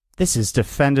This is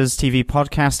Defenders TV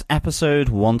Podcast, episode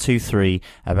 123,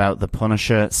 about The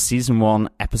Punisher, Season 1,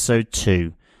 Episode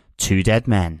 2, Two Dead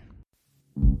Men.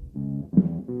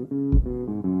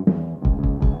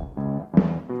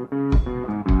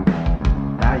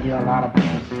 I hear a lot of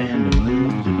people saying the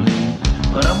blues,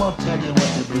 but I'm gonna tell you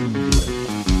what the blues is.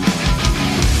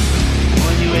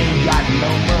 When you ain't got no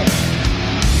money,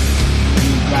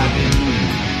 you got the blues.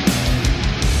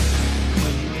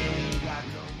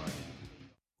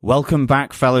 Welcome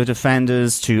back, fellow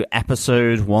Defenders, to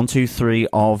episode 123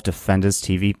 of Defenders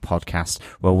TV Podcast,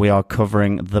 where we are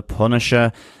covering The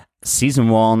Punisher, Season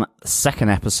 1, second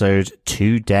episode,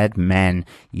 Two Dead Men.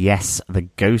 Yes, the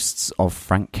ghosts of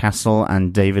Frank Castle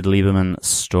and David Lieberman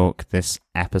stalk this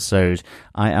episode.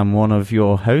 I am one of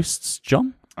your hosts,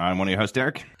 John. I'm one of your hosts,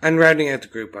 Derek. And rounding out the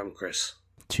group, I'm Chris.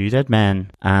 Two dead men,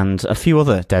 and a few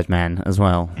other dead men as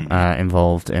well,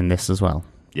 involved in this as well.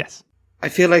 Yes. I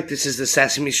feel like this is the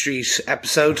Sesame Street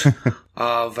episode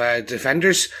of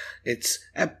Defenders. It's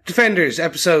Defenders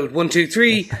episode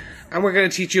 123, and we're going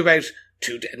to teach you about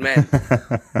two dead men.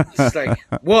 It's like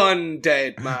one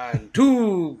dead man,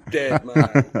 two dead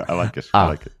man. I like it. I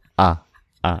like it.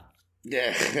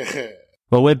 Yeah.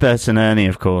 Well, we're Bert and Ernie,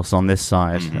 of course, on this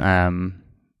side.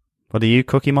 What are you,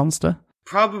 Cookie Monster?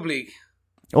 Probably.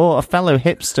 Or a fellow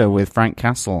hipster with Frank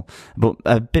Castle, but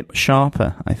a bit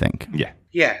sharper, I think. Yeah.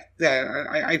 Yeah.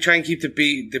 I try and keep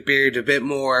the beard a bit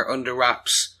more under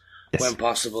wraps when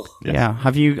possible. Yeah.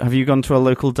 Have you gone to a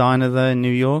local diner there in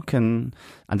New York and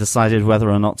decided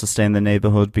whether or not to stay in the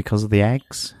neighborhood because of the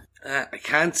eggs? I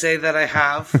can't say that I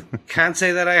have.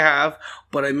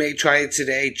 But I may try it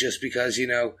today just because,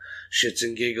 shits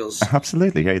and giggles.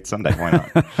 Absolutely. Yeah, it's Sunday. Why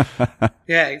not?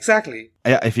 Yeah, exactly.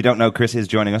 Yeah, if you don't know, Chris is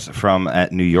joining us from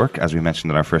New York, as we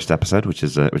mentioned in our first episode, which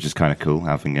is kind of cool,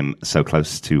 having him so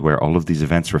close to where all of these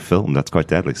events were filmed. That's quite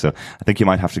deadly. So I think you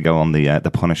might have to go on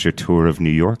the Punisher tour of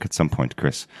New York at some point,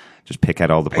 Chris. Just pick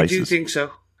out all the places. I do think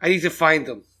so. I need to find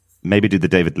them. Maybe do the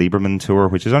David Lieberman tour,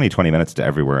 which is only 20 minutes to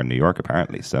everywhere in New York,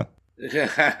 apparently. So.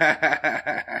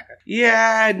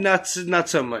 Yeah, not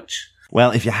so much.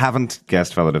 Well, if you haven't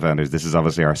guessed, fellow Defenders, this is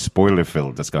obviously our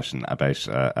spoiler-filled discussion about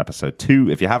episode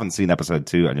 2. If you haven't seen episode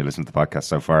 2 and you're listening to the podcast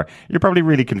so far, you're probably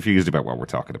really confused about what we're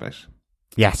talking about.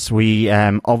 Yes, we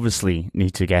obviously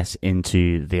need to get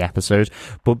into the episode,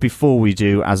 but before we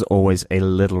do, as always, a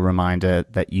little reminder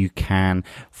that you can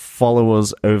follow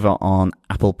us over on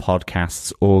Apple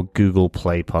Podcasts or Google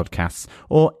Play Podcasts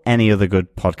or any other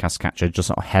good podcast catcher.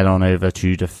 Just head on over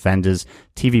to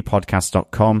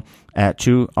defenderstvpodcast.com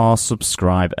to our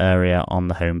subscribe area on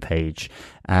the homepage.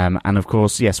 And of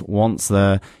course, yes, once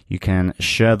there, you can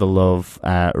share the love,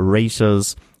 rate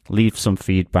us, leave some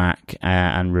feedback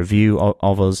and review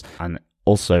of us, and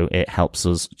also it helps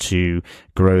us to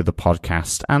grow the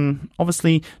podcast and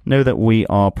obviously know that we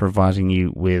are providing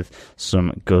you with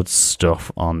some good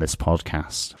stuff on this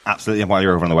podcast. Absolutely. And while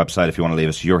you're over on the website, if you want to leave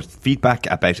us your feedback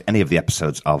about any of the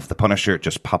episodes of The Punisher,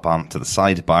 just pop on to the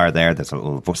sidebar there. There's a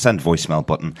little send voicemail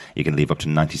button. You can leave up to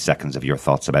 90 seconds of your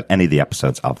thoughts about any of the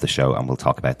episodes of the show, and we'll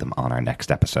talk about them on our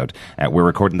next episode. We're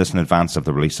recording this in advance of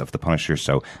the release of The Punisher,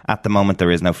 so at the moment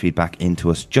there is no feedback into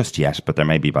us just yet, but there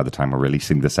may be by the time we're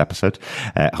releasing this episode.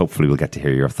 Hopefully we'll get to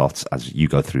hear your thoughts as you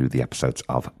go through the episodes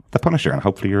of The Punisher, and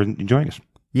hopefully you're enjoying it.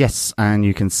 Yes, and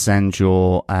you can send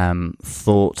your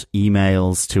thought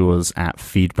emails to us at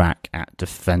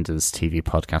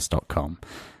feedback@defenderstvpodcast.com.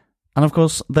 And of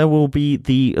course, there will be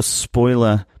the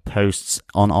spoiler posts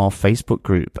on our Facebook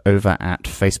group over at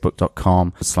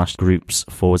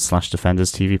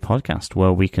facebook.com/groups/Defenders TV Podcast,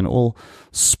 where we can all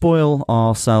spoil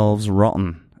ourselves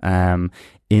rotten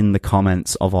in the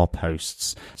comments of our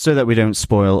posts, so that we don't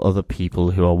spoil other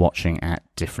people who are watching at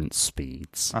different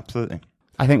speeds. Absolutely.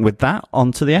 I think with that,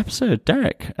 on to the episode.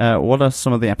 Derek, what are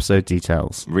some of the episode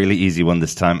details? Really easy one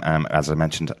this time. As I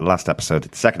mentioned last episode,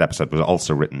 the second episode was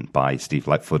also written by Steve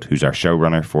Lightfoot, who's our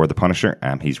showrunner for The Punisher.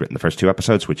 He's written the first 2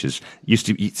 episods, which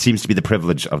seems to be the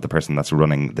privilege of the person that's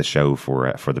running the show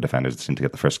for the Defenders. They seem to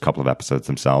get the first couple of episodes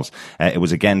themselves. It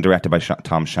was again directed by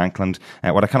Tom Shankland.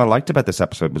 What I kind of liked about this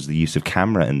episode was the use of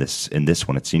camera in this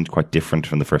one. It seemed quite different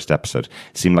from the first episode.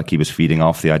 It seemed like he was feeding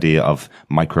off the idea of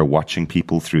micro-watching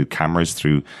people through cameras,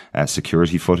 through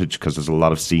security footage, because there's a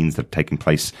lot of scenes that are taking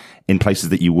place in places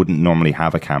that you wouldn't normally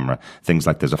have a camera. Things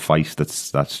like there's a fight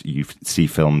that you see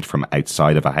filmed from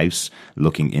outside of a house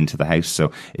looking into the house.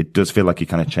 So it does feel like he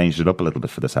kind of changed it up a little bit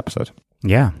for this episode.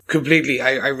 Yeah. Completely.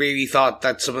 I really thought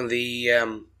that some of the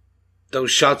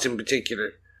those shots in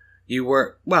particular,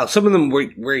 some of them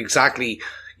were exactly,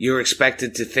 you're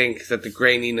expected to think that the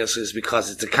graininess is because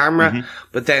it's a camera,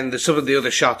 but then there's some of the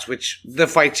other shots, which the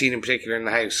fight scene in particular in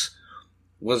the house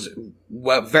was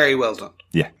very well done.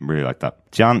 Yeah, really like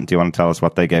that. John, do you want to tell us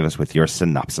what they gave us with your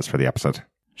synopsis for the episode?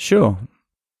 Sure.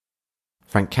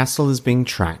 Frank Castle is being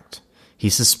tracked. He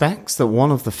suspects that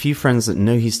one of the few friends that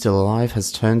know he's still alive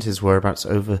has turned his whereabouts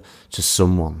over to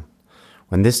someone.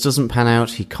 When this doesn't pan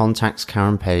out, he contacts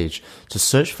Karen Page to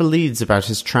search for leads about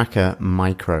his tracker,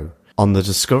 Micro. On the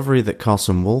discovery that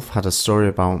Carson Wolf had a story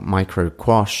about Micro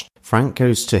quashed, Frank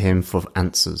goes to him for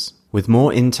answers. With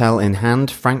more intel in hand,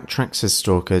 Frank tracks his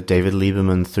stalker, David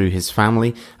Lieberman, through his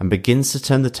family and begins to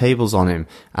turn the tables on him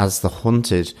as the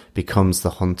hunted becomes the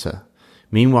hunter.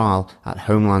 Meanwhile, at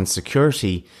Homeland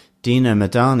Security, Dino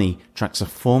Madani tracks a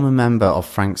former member of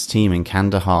Frank's team in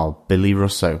Kandahar, Billy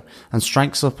Russo, and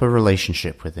strikes up a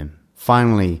relationship with him.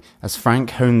 Finally, as Frank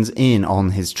hones in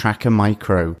on his tracker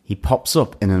Micro, he pops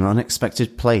up in an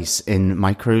unexpected place in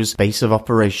Micro's base of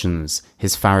operations,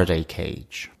 his Faraday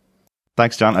cage.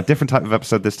 Thanks, John. A different type of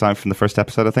episode this time from the first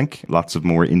episode, I think. Lots of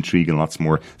more intrigue and lots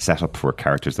more setup for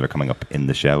characters that are coming up in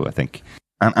the show, I think.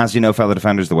 And as you know, fellow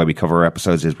Defenders, the way we cover our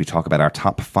episodes is we talk about our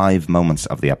top 5 moments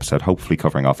of the episode, hopefully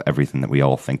covering off everything that we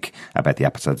all think about the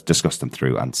episodes, discuss them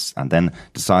through, and then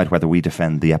decide whether we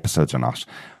defend the episodes or not.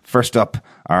 First up,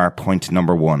 our point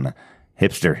number 1.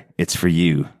 Hipster, it's for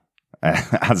you.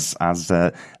 As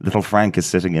little Frank is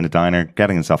sitting in a diner,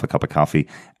 getting himself a cup of coffee,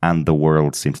 and the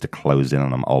world seems to close in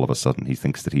on him all of a sudden. He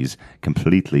thinks that he's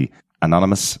completely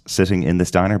anonymous sitting in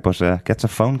this diner, but gets a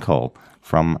phone call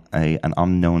from an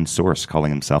unknown source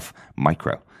calling himself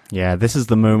Micro. Yeah, this is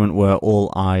the moment where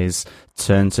all eyes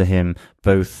turn to him,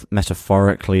 both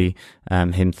metaphorically,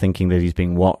 him thinking that he's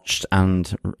being watched,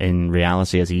 and in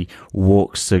reality, as he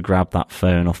walks to grab that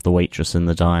phone off the waitress in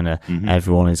the diner,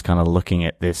 everyone is kind of looking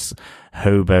at this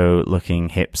hobo-looking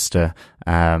hipster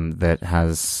that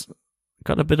has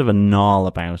got a bit of a gnarl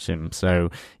about him. So,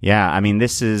 yeah, I mean,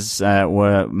 this is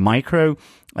where Micro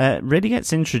really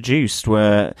gets introduced,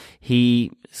 where he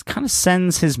kind of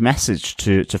sends his message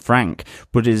to Frank,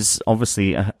 but is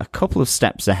obviously a couple of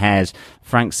steps ahead.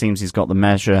 Frank seems he's got the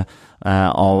measure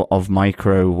of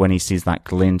Micro when he sees that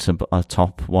glint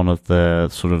atop one of the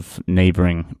sort of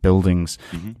neighboring buildings.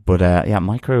 But yeah,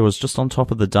 Micro was just on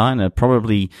top of the diner,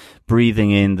 probably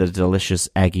breathing in the delicious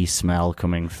eggy smell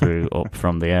coming through up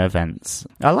from the air vents.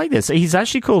 I like this. He's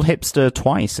actually called hipster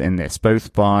twice in this,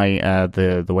 both by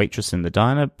the waitress in the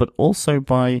diner, but also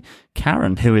by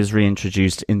Karen, who is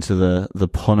reintroduced into the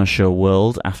Punisher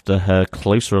world after her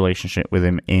close relationship with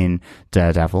him in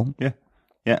Daredevil.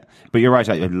 Yeah, but you're right.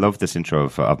 I love this intro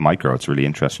of Micro. It's really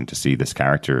interesting to see this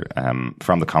character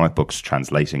from the comic books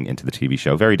translating into the TV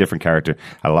show. Very different character.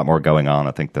 Had a lot more going on,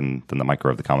 I think, than the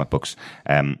Micro of the comic books.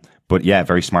 But yeah,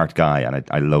 very smart guy. And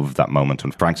I love that moment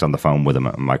when Frank's on the phone with him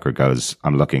and Micro goes,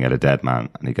 "I'm looking at a dead man."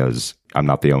 And he goes, "I'm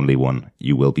not the only one.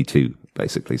 You will be too,"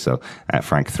 basically. So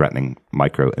Frank threatening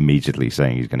Micro immediately,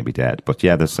 saying he's going to be dead. But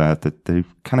yeah, there's the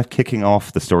kind of kicking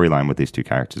off the storyline with these two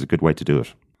characters is a good way to do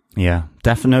it. Yeah,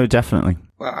 definitely.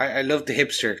 Well, I love the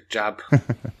hipster jab,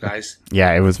 guys.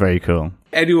 Yeah, it was very cool.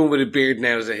 Anyone with a beard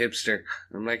now is a hipster.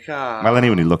 I'm like, well,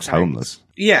 anyone who looks homeless.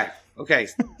 Yeah, okay.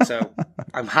 So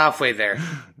I'm halfway there.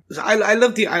 So I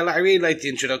really like the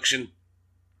introduction.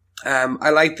 I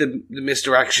like the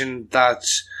misdirection that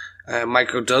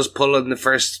Micro does pull in the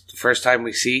first time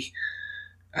we see,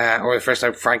 or the first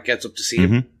time Frank gets up to see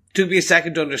him. Took me a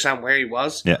second to understand where he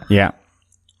was. Yeah.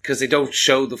 Because they don't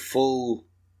show the full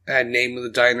name of the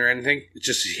diner or anything. It's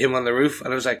just him on the roof.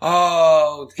 And I was like,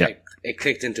 oh, okay. Yeah. It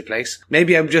clicked into place.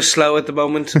 Maybe I'm just slow at the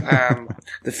moment.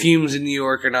 The fumes in New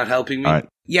York are not helping me. Right.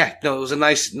 Yeah, no, it was a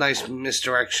nice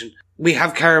misdirection. We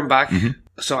have Karen back.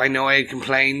 So I know I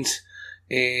complained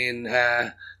in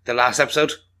the last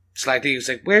episode slightly. It was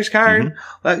like, where's Karen?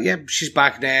 Well, yeah, she's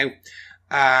back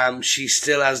now. She's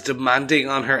still as demanding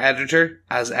on her editor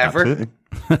as ever. Absolutely.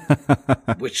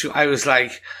 Which I was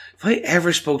like, if I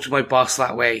ever spoke to my boss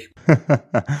that way.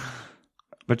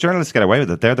 But journalists get away with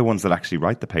it. They're the ones that actually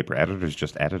write the paper. Editors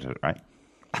just edit it, right?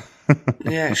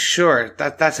 Yeah, sure.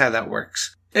 That's how that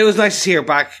works. It was nice to see her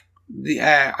back.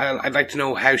 I'd like to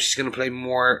know how she's going to play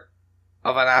more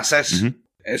of an asset.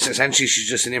 It's essentially she's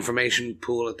just an information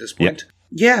pool at this point.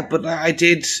 Yeah, but I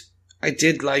did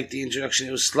like the introduction.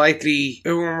 It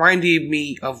reminded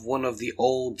me of one of the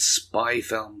old spy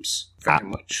films. Very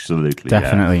much. Absolutely.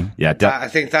 Definitely. Yeah. I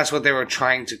think that's what they were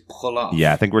trying to pull off.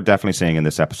 Yeah, I think we're definitely seeing in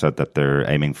this episode that they're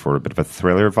aiming for a bit of a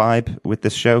thriller vibe with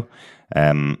this show.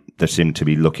 They seem to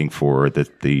be looking for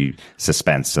the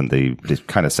suspense and the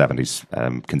kind of 70s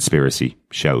conspiracy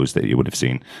shows that you would have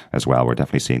seen as well. We're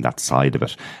definitely seeing that side of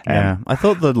it. Yeah, I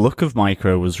thought the look of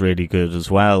Micro was really good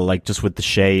as well, like just with the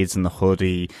shades and the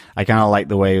hoodie. I kind of like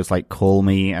the way it was like, call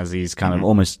me, as he's kind of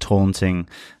almost taunting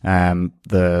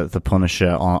the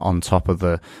Punisher on top of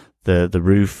the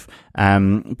roof.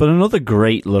 But another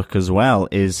great look as well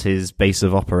is his base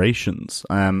of operations.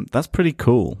 That's pretty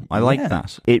cool. I like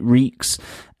that. It reeks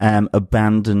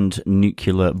abandoned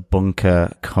nuclear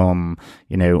bunker come,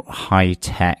 high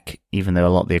tech, even though a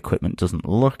lot of the equipment doesn't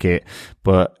look it,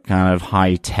 but kind of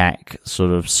high tech, sort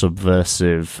of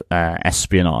subversive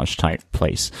espionage type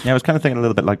place. Yeah, I was kind of thinking a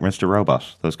little bit like Mr.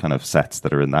 Robot, those kind of sets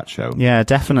that are in that show. Yeah,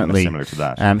 definitely. Kind of similar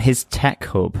to that. His tech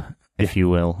hub, if you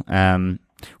will,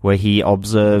 where he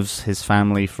observes his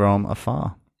family from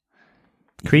afar.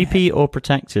 Creepy or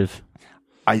protective?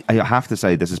 I have to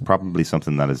say, this is probably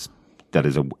something that is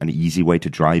an easy way to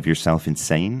drive yourself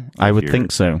insane. I would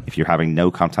think so. If you're having no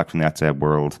contact from the outside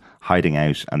world, hiding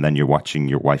out, and then you're watching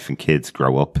your wife and kids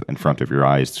grow up in front of your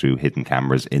eyes through hidden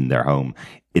cameras in their home,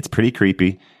 it's pretty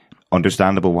creepy.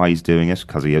 Understandable why he's doing it,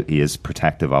 because he is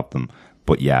protective of them.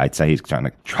 But yeah, I'd say he's kind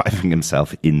of driving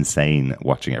himself insane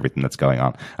watching everything that's going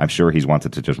on. I'm sure he's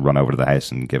wanted to just run over to the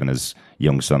house and given his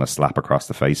young son a slap across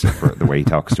the face for the way he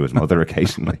talks to his mother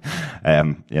occasionally.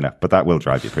 But that will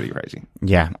drive you pretty crazy.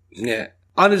 Yeah. Yeah.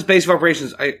 On his base of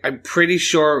operations, I'm pretty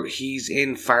sure he's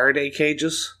in Faraday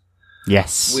cages.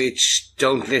 Yes. Which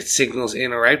don't let signals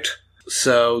in or out.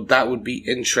 So that would be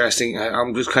interesting.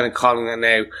 I'm just kind of calling that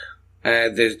now.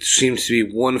 There seems to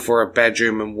be one for a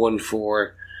bedroom and one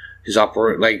for his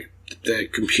the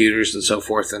computers and so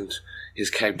forth, and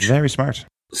his couch. Very smart.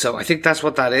 So I think that's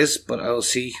what that is, but I'll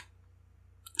see.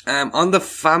 On the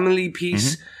family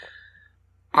piece,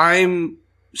 I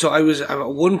was at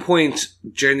one point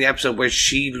during the episode where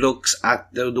she looks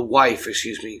at the wife,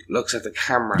 looks at the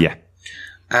camera. Yeah.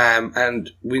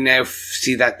 And we now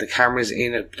see that the camera's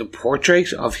in the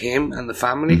portrait of him and the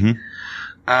family. Mm-hmm.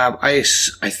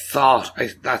 I thought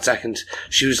that second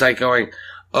she was like going,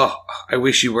 "Oh, I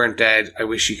wish you weren't dead. I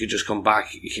wish you could just come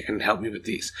back and help me with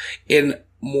these." In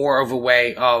more of a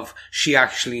way of she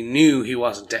actually knew he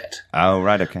wasn't dead. Oh,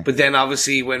 right, okay. But then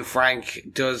obviously when Frank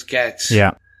does get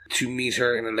to meet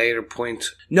her in a later point,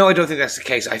 no, I don't think that's the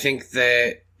case. I think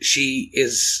that she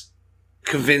is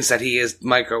convinced that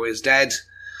Micro is dead,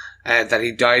 that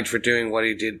he died for doing what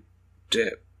he did,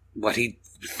 what he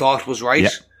thought was right. Yeah.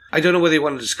 I don't know whether you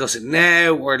want to discuss it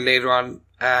now or later on.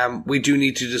 We do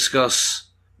need to discuss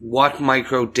what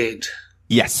Micro did.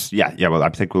 Yes, yeah. Well, I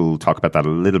think we'll talk about that a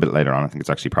little bit later on. I think it's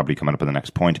actually probably coming up in the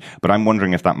next point. But I'm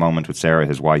wondering if that moment with Sarah,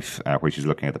 his wife, where she's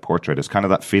looking at the portrait, is kind of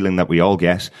that feeling that we all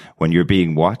get when you're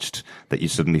being watched, that you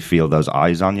suddenly feel those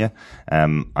eyes on you.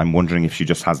 I'm wondering if she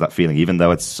just has that feeling, even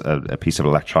though it's a piece of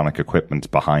electronic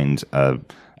equipment behind a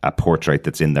portrait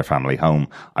that's in their family home.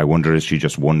 I wonder, is she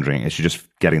just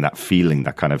getting that feeling,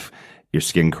 that kind of your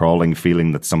skin crawling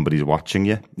feeling that somebody's watching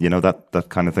you, that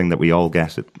kind of thing that we all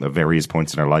get at various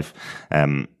points in our life.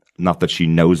 Not that she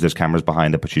knows there's cameras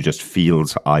behind it, but she just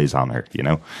feels eyes on her,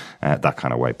 that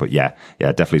kind of way. But yeah,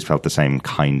 definitely felt the same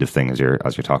kind of thing as you're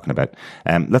talking about.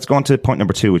 Let's go on to point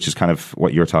number 2, which is kind of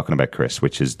what you're talking about, Chris,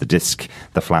 which is the disc,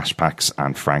 the flashbacks,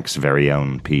 and Frank's very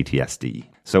own PTSD.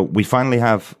 So we finally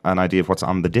have an idea of what's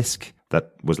on the disc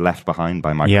that was left behind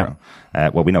by Micro. Yeah.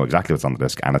 Well, we know exactly what's on the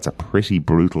disc, and it's a pretty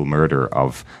brutal murder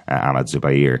of Ahmad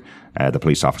Zubair, the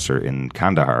police officer in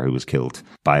Kandahar who was killed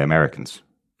by Americans.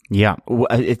 Yeah,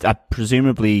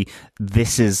 presumably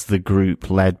this is the group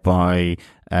led by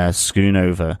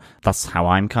Schoonover. That's how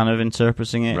I'm kind of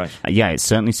interpreting it. Right. Yeah, it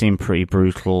certainly seemed pretty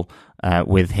brutal.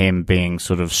 With him being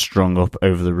sort of strung up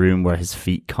over the room where his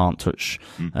feet can't touch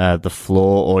the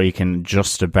floor, or he can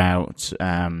just about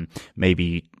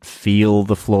maybe feel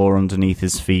the floor underneath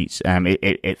his feet.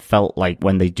 It felt like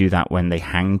when they do that when they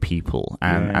hang people,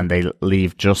 and they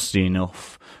leave just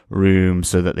enough room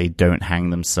so that they don't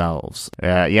hang themselves.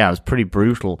 It was pretty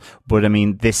brutal. But I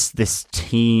mean, this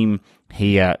team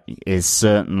here is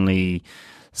certainly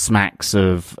smacks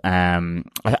of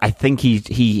I think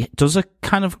he does a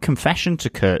kind of confession to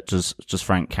Kurt, does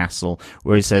Frank Castle,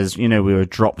 where he says, we were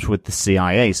dropped with the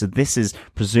CIA. So this is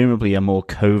presumably a more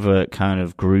covert kind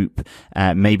of group,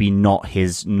 maybe not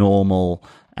his normal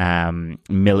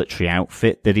military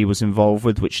outfit that he was involved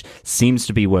with, which seems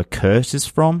to be where Kurt is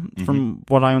from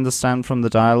what I understand from the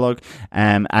dialogue.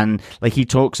 And like he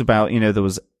talks about, there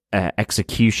was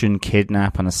execution,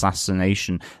 kidnap, and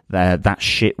assassination. That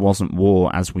shit wasn't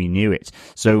war as we knew it.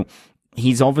 So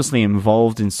he's obviously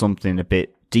involved in something a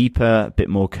bit deeper, a bit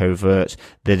more covert,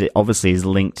 that it obviously is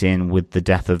linked in with the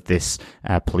death of this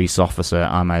police officer,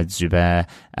 Ahmed Zubair,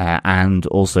 and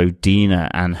also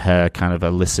Dina and her kind of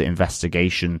illicit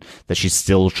investigation that she's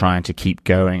still trying to keep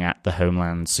going at the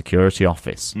Homeland Security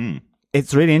Office.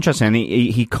 It's really interesting. And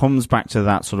he comes back to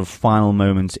that sort of final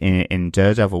moment in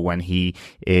Daredevil when he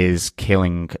is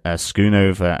killing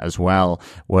Schoonover as well,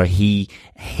 where he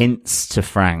hints to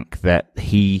Frank that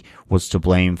he was to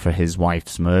blame for his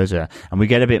wife's murder. And we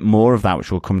get a bit more of that,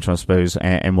 which we'll come to, I suppose,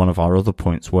 in one of our other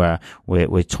points where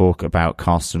we talk about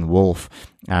Carsten Wolf.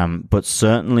 But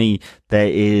certainly there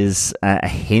is a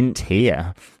hint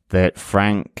here that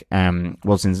Frank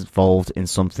was involved in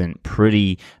something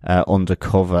pretty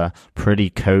undercover, pretty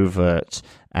covert,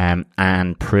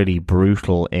 and pretty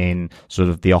brutal in sort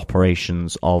of the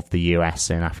operations of the US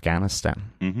in Afghanistan.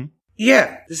 Mm-hmm.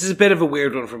 Yeah, this is a bit of a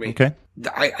weird one for me. Okay.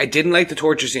 I didn't like the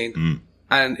torture scene.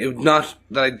 And it was not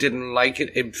that I didn't like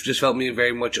it, it just felt me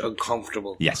very much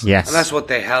uncomfortable. Yes. Yes. And that's what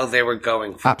the hell they were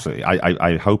going for. Absolutely.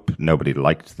 I hope nobody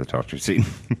liked the torture scene.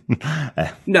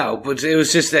 No, but it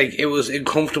was just like, it was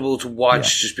uncomfortable to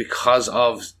watch just because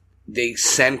of they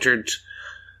centered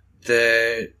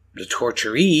the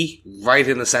torturee right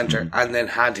in the center and then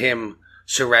had him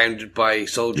surrounded by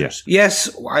soldiers. Yes,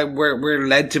 we're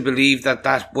led to believe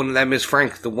that one of them is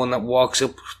Frank, the one that walks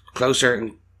up closer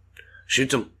and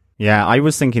shoots him. Yeah, I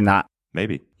was thinking that.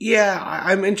 Maybe. Yeah,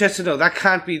 I'm interested though. That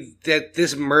can't be, that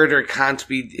this murder can't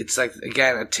be, it's like,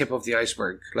 again, a tip of the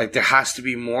iceberg. Like, there has to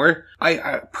be more.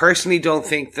 I personally don't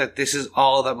think that this is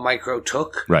all that Micro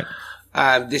took. Right.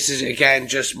 This is, again,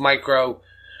 just Micro,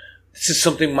 this is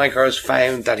something Micro has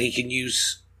found that he can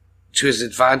use to his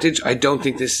advantage. I don't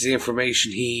think this is the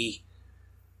information he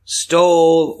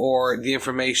stole or the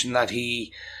information that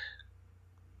he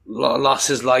lost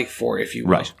his life for, if you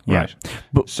will. Right.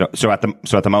 But so at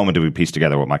the moment, do we piece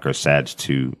together what Micro said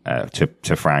to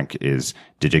Frank is,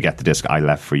 did you get the disc I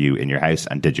left for you in your house,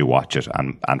 and did you watch it?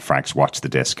 And Frank's watched the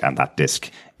disc, and that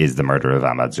disc is the murder of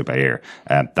Ahmad Zubair.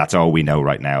 That's all we know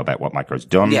right now about what Micro's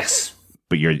done. Yes,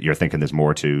 but you're thinking there's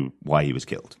more to why he was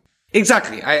killed.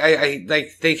 Exactly. I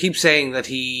like, they keep saying that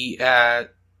he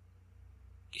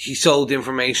sold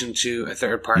information to a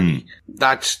third party.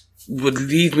 That would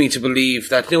lead me to believe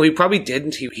that, no, he probably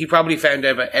didn't. He probably found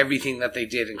out about everything that they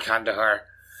did in Kandahar.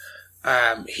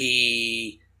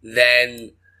 He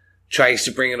then tries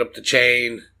to bring it up the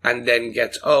chain and then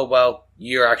gets, oh, well,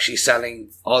 you're actually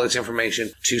selling all this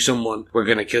information to someone. We're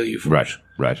going to kill you for it.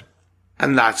 Right.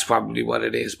 And that's probably what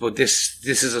it is. But this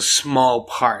is a small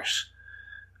part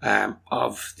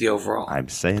of the overall I'm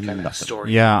saying nothing.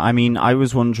 story. Yeah, I mean, I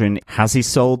was wondering, has he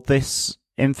sold this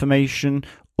information,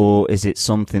 or is it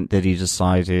something that he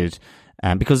decided?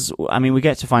 Because, I mean, we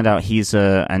get to find out he's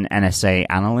an NSA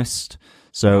analyst.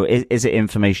 So is it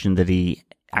information that he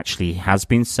actually has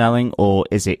been selling, or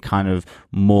is it kind of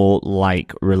more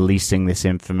like releasing this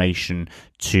information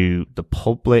to the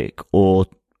public? Or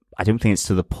I don't think it's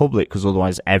to the public, because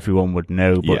otherwise everyone would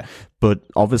know. But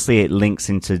obviously it links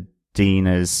into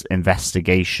Dina's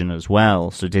investigation as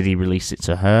well. So did he release it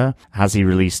to her? Has he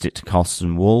released it to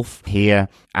Carsten Wolf here?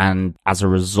 And as a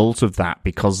result of that,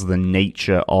 because of the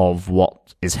nature of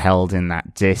what is held in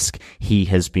that disc, he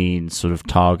has been sort of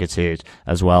targeted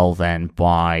as well then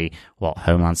by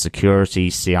Homeland Security,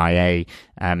 CIA,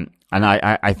 and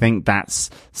I think that's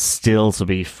still to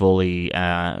be fully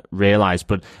realized.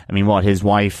 But I mean, his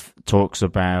wife talks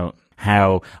about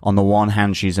how on the one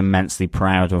hand she's immensely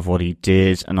proud of what he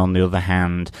did, and on the other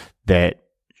hand that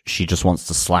she just wants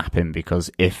to slap him, because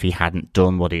if he hadn't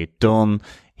done what he had done,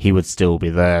 he would still be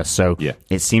there. So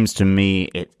it seems to me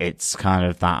it's kind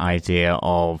of that idea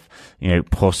of,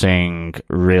 putting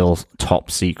real top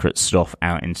secret stuff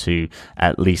out into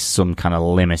at least some kind of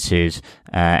limited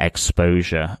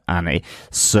exposure. And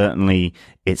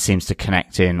it seems to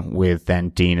connect in with then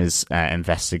Dina's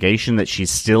investigation that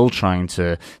she's still trying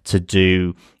to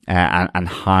do and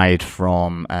hide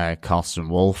from Carsten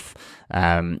Wolf.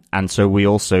 And so we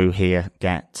also here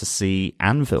get to see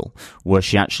Anvil, where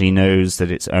she actually knows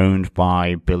that it's owned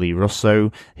by Billy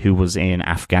Russo, who was in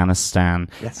Afghanistan.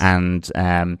 Yes. And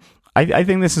I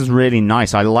think this is really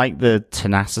nice. I like the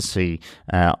tenacity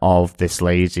of this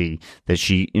lady, that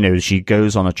she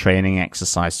goes on a training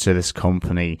exercise to this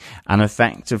company and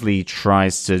effectively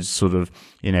tries to sort of,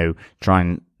 try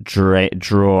and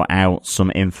draw out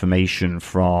some information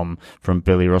from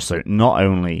Billy Russo, not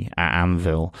only at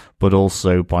Anvil, but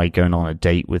also by going on a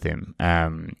date with him.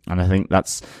 And I think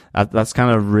that's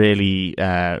kind of really,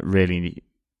 really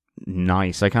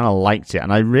nice. I kind of liked it.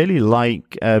 And I really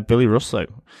like Billy Russo.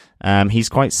 he's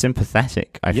quite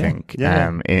sympathetic, I think,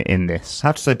 in this. I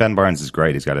have to say Ben Barnes is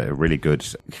great. He's got a really good,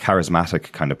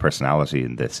 charismatic kind of personality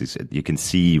in this. You can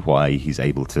see why he's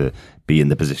able to be in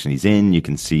the position he's in. You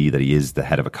can see that he is the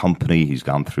head of a company. He's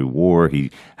gone through war.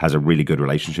 He has a really good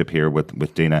relationship here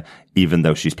with Dina. Even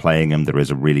though she's playing him, there is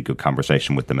a really good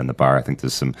conversation with them in the bar. I think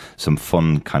there's some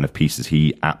fun kind of pieces.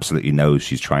 He absolutely knows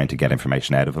she's trying to get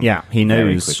information out of him. Yeah, he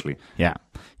knows. Very quickly. Yeah.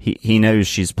 He knows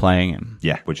she's playing him.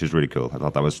 Yeah, which is really cool. I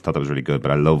thought that was really good.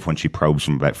 But I love when she probes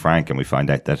him about Frank, and we find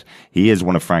out that he is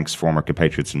one of Frank's former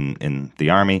compatriots in the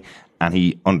army, and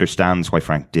he understands why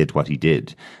Frank did what he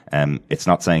did. It's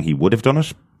not saying he would have done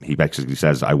it. He basically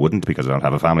says, "I wouldn't because I don't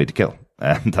have a family to kill."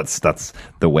 That's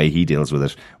the way he deals with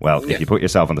it. Well, if you put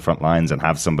yourself on the front lines and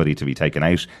have somebody to be taken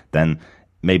out, then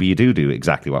maybe you do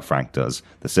exactly what Frank does.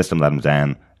 The system let him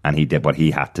down, and he did what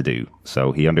he had to do.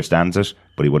 So he understands it,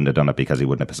 but he wouldn't have done it because he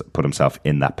wouldn't have put himself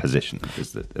in that position,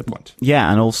 is the point.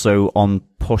 Yeah, and also on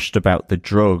Pushed about the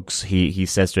drugs, he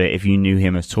says to it, if you knew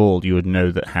him at all, you would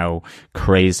know that how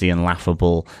crazy and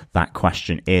laughable that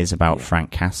question is about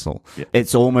Frank Castle. Yeah.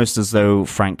 It's almost as though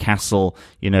Frank Castle,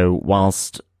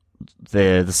 whilst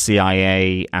the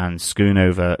CIA and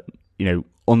Schoonover,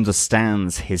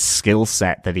 understands his skill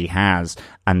set that he has,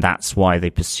 and that's why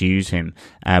they pursued him,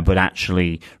 but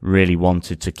actually really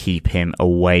wanted to keep him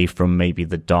away from maybe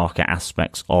the darker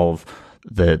aspects of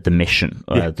the mission,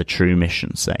 the true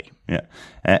mission, say. Yeah.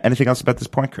 Anything else about this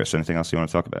point, Chris? Anything else you want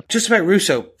to talk about? Just about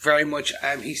Russo, very much.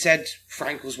 He said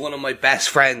Frank was one of my best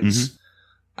friends.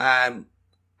 Mm-hmm.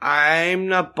 I'm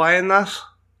not buying that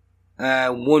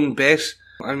one bit.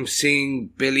 I'm seeing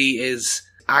Billy is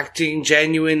acting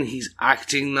genuine, he's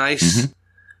acting nice,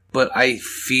 but I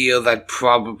feel that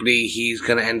probably he's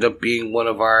going to end up being one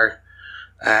of our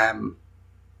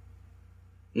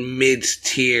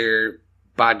mid-tier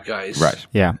bad guys. Right.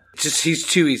 Yeah. Just he's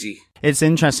too easy. It's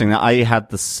interesting that I had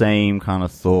the same kind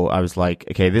of thought. I was like,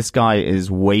 okay, this guy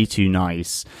is way too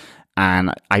nice.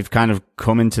 And I've kind of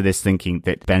come into this thinking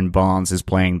that Ben Barnes is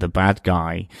playing the bad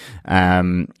guy.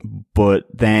 But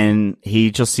then he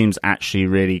just seems actually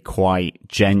really quite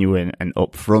genuine and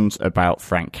upfront about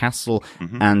Frank Castle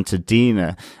and to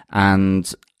Dina.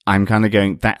 And I'm kind of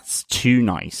going, that's too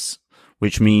nice,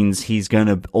 which means he's going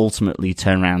to ultimately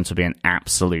turn around to be an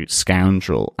absolute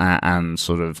scoundrel and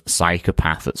sort of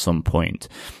psychopath at some point.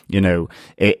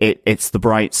 It's the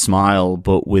bright smile,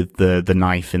 but with the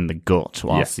knife in the gut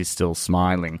whilst he's still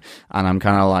smiling. And I'm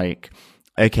kind of like,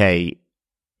 okay,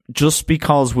 just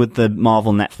because with the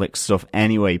Marvel Netflix stuff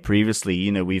anyway, previously,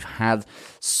 we've had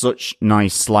such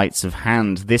nice sleights of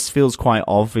hand. This feels quite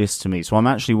obvious to me. So I'm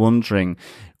actually wondering,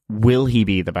 will he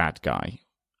be the bad guy?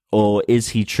 Or is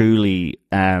he truly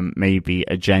maybe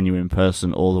a genuine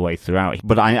person all the way throughout?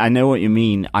 But I know what you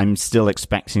mean. I'm still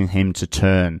expecting him to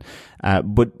turn.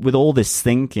 But with all this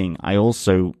thinking, I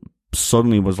also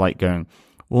suddenly was like going,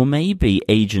 well, maybe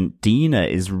Agent Dina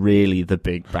is really the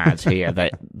big bad here.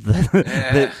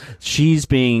 that she's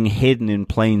being hidden in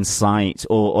plain sight,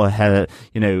 or her,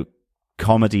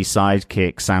 comedy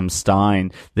sidekick, Sam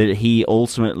Stein, that he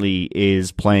ultimately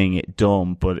is playing it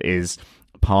dumb, but is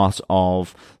part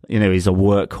of, is a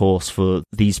workhorse for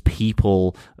these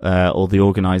people or the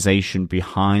organization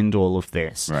behind all of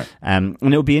this. Right. And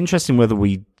it'll be interesting whether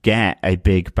we get a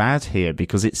big bad here,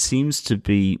 because it seems to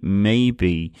be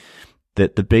maybe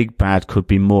that the big bad could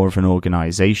be more of an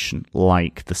organization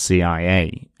like the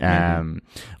CIA, maybe.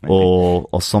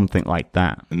 Or something like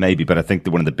that. Maybe, but I think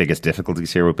that one of the biggest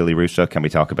difficulties here with Billy Russo, can we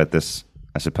talk about this?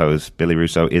 I suppose Billy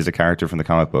Russo is a character from the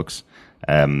comic books.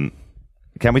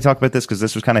 Can we talk about this? Because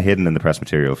this was kind of hidden in the press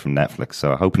material from Netflix,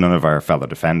 so I hope none of our fellow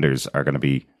defenders are going to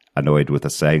be annoyed with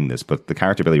us saying this, but the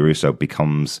character Billy Russo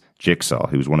becomes Jigsaw,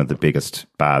 who's one of the biggest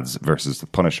bads versus the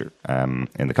Punisher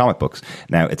in the comic books.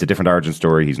 Now, it's a different origin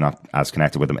story. He's not as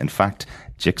connected with him. In fact,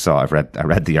 Jigsaw, I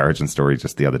read the origin story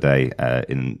just the other day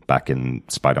back in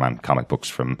Spider-Man comic books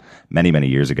from many, many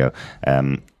years ago,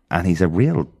 and he's a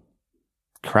real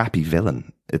crappy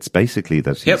villain. It's basically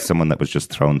that he's someone that was just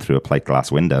thrown through a plate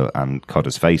glass window and cut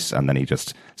his face, and then he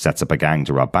just sets up a gang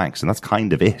to rob banks, and that's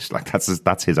kind of it. Like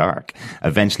that's his arc.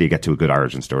 Eventually, you get to a good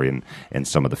origin story in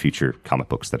some of the future comic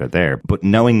books that are there. But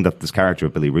knowing that this character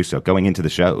of Billy Russo, going into the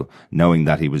show, knowing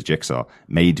that he was Jigsaw,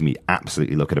 made me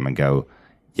absolutely look at him and go,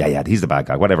 yeah, he's the bad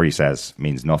guy. Whatever he says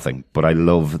means nothing. But I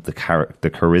love the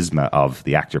charisma of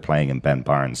the actor playing him, Ben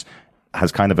Barnes.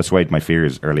 Has kind of assuaged my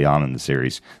fears early on in the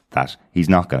series that he's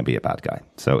not going to be a bad guy.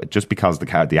 So just because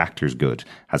the actor's good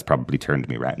has probably turned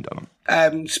me around on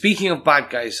him. Speaking of bad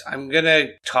guys, I'm going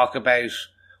to talk about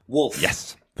Wolf.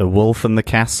 Yes. The Wolf and the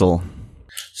Castle.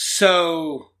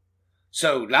 So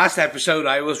So, last episode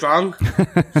I was wrong.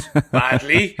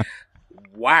 Badly.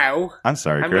 Wow. I'm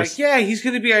sorry, I'm Chris. like, yeah, he's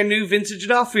going to be our new Vincent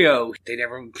D'Onofrio. They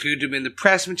never included him in the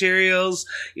press materials.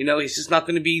 You know, he's just not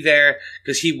going to be there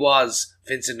because he was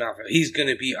Vincent D'Onofrio. He's going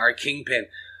to be our Kingpin.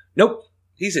 Nope.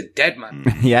 He's a dead man.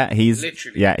 Yeah, he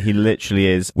literally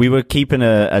is. We were keeping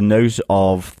a note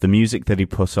of the music that he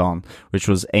put on, which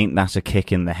was Ain't That a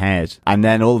Kick in the Head. And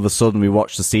then all of a sudden we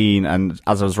watched the scene, and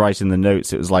as I was writing the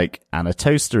notes, it was like, and a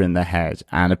toaster in the head,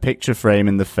 and a picture frame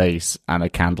in the face, and a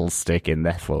candlestick in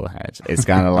their forehead. It's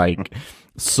kind of like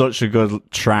such a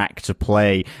good track to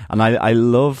play. And I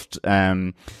loved,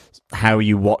 how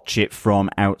you watch it from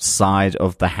outside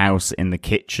of the house in the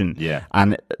kitchen. Yeah.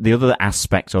 And the other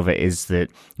aspect of it is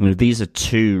that, you know, these are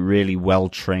two really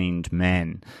well-trained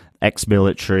men,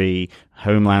 ex-military,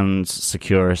 Homeland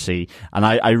Security. And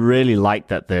I really like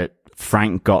that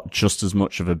Frank got just as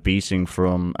much of a beating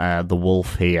from the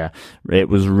Wolf here. It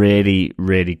was really,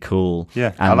 really cool.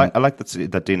 Yeah, And I like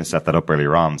that Dina set that up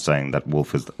earlier on, saying that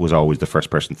Wolf was always the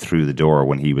first person through the door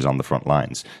when he was on the front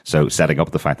lines. So setting up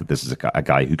the fact that this is a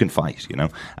guy who can fight, you know.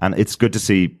 And it's good to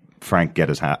see Frank get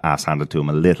his ass handed to him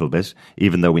a little bit,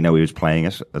 even though we know he was playing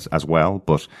it as well.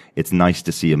 But it's nice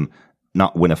to see him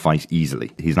not win a fight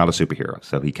easily. He's not a superhero,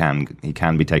 so he can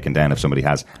be taken down if somebody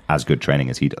has as good training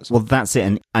as he does. Well, that's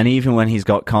it. And even when he's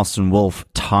got Carsten Wolf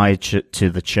tied to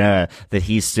the chair, that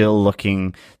he's still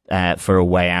looking for a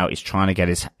way out. He's trying to get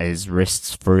his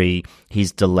wrists free.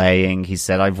 He's delaying. He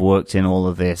said, I've worked in all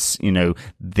of this. You know,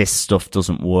 this stuff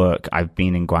doesn't work. I've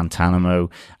been in Guantanamo.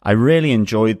 I really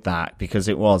enjoyed that because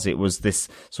it was this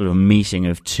sort of meeting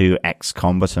of two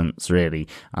ex-combatants, really.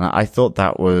 And I thought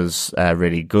that was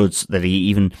really good, that he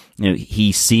even, you know,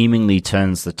 he seemingly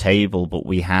turns the table, but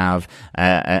we have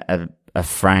a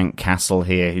Frank Castle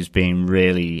here who's being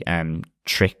really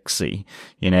tricksy,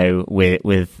 you know,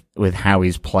 with how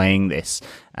he's playing this.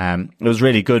 It was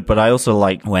really good, but I also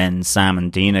like when Sam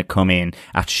and Dina come in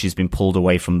after she's been pulled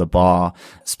away from the bar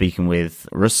speaking with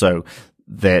Russo,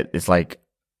 that it's like,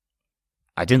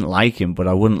 I didn't like him, but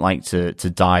I wouldn't like to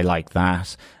die like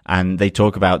that. And they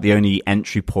talk about the only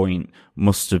entry point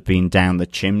must have been down the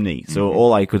chimney. So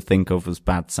all I could think of was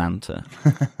Bad Santa.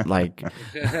 Like,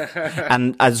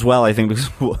 and as well, I think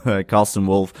because Carsten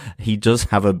Wolf, he does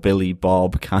have a Billy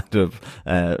Bob kind of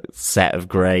set of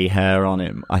grey hair on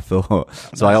him, I thought.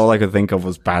 So all I could think of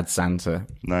was Bad Santa.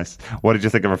 Nice. What did you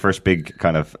think of our first big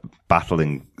kind of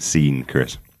battling scene,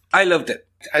 Chris? I loved it.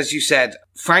 As you said,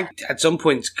 Frank at some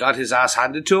point got his ass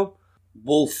handed to him.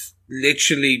 Wolf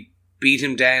literally beat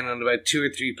him down on about 2 or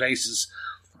 3 places,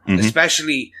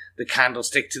 especially the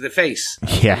candlestick to the face.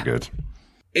 Yeah. Good.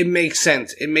 It makes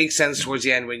sense. It makes sense towards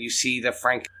the end when you see that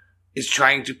Frank is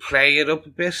trying to play it up a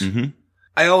bit.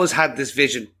 I always had this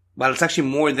vision. Well, it's actually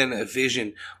more than a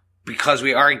vision because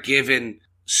we are given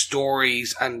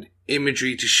stories and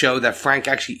imagery to show that Frank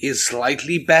actually is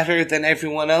slightly better than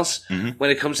everyone else. When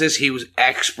it comes to this, he was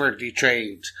expertly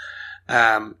trained.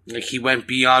 Like he went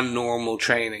beyond normal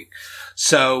training.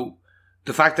 So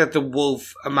the fact that the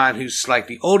Wolf, a man who's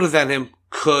slightly older than him,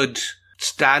 could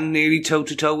stand nearly toe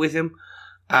to toe with him,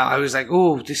 I was like,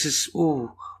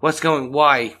 what's going,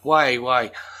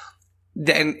 why?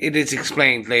 Then it is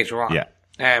explained later on.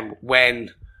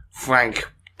 When Frank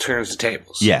turns the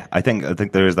tables. Yeah, I think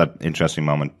there is that interesting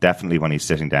moment. Definitely when he's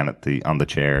sitting down on the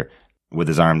chair with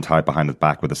his arm tied behind his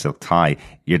back with a silk tie,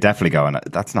 you're definitely going,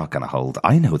 that's not going to hold.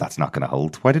 I know that's not going to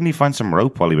hold. Why didn't he find some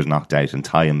rope while he was knocked out and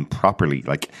tie him properly?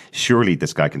 Like, surely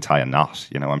this guy can tie a knot.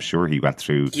 You know, I'm sure he went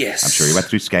through. Yes. I'm sure he went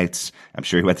through scouts. I'm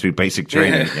sure he went through basic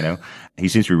training. You know, he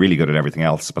seems to be really good at everything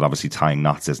else, but obviously tying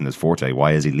knots isn't his forte.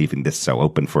 Why is he leaving this so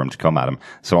open for him to come at him?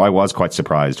 So I was quite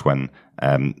surprised when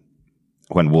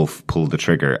Wolf pulled the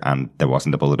trigger and there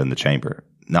wasn't a bullet in the chamber.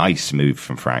 Nice move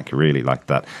from Frank. I really liked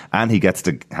that. And he gets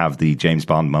to have the James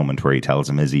Bond moment where he tells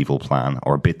him his evil plan,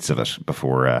 or bits of it,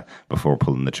 before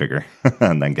pulling the trigger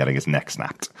and then getting his neck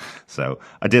snapped. So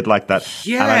I did like that.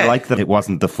 Yeah. And I like that it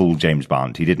wasn't the full James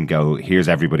Bond. He didn't go, here's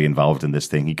everybody involved in this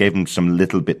thing. He gave him some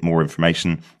little bit more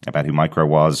information about who Micro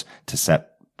was to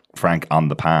set Frank on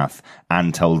the path,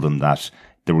 and told him that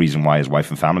the reason why his wife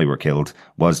and family were killed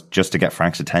was just to get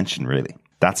Frank's attention, really.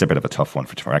 That's a bit of a tough one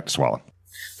for Frank to swallow.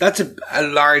 That's a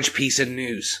large piece of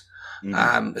news,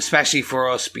 especially for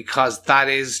us, because that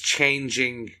is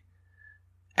changing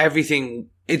everything.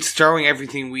 It's throwing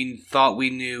everything we thought we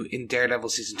knew in Daredevil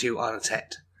Season 2 on its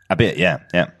head. A bit, yeah.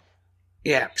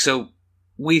 Yeah, so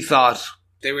we thought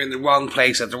they were in the wrong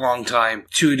place at the wrong time,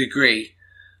 to a degree,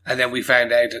 and then we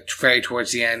found out that very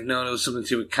towards the end, no, it was something to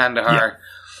do with Kandahar.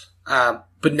 Yeah.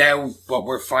 But now what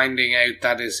we're finding out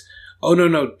that is, oh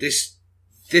no, this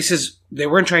is, they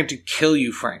weren't trying to kill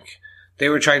you, Frank. They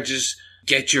were trying to just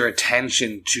get your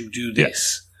attention to do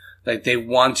this. Like, they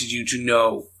wanted you to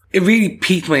know. It really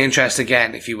piqued my interest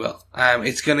again, if you will.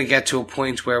 It's going to get to a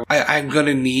point where I'm going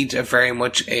to need a very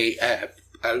much a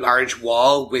large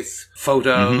wall with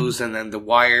photos and then the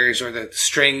wires or the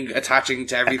string attaching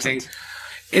to everything.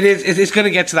 Excellent. It's going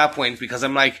to get to that point because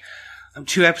I'm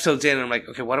 2 episodes in and I'm like,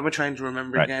 okay, what am I trying to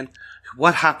remember again?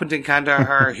 What happened in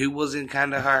Kandahar? Who was in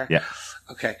Kandahar? Yeah.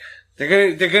 Okay.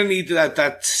 They're gonna need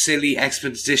that silly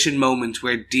exposition moment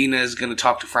where Dina is gonna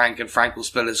talk to Frank and Frank will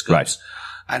spill his guts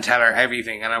and tell her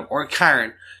everything, or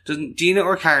Karen. Dina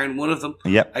or Karen, one of them.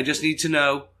 Yep. I just need to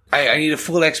know. I need a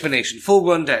full explanation, full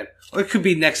rundown. Or it could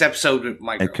be next episode with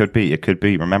my girl. It could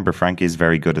be. Remember, Frank is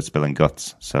very good at spilling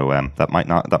guts, so that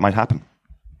might happen.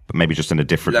 But maybe just in a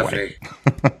different way.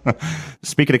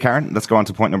 Speaking of Karen, let's go on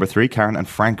to point number 3. Karen and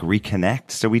Frank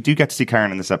reconnect. So we do get to see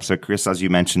Karen in this episode. Chris, as you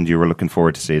mentioned, you were looking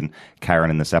forward to seeing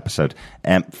Karen in this episode.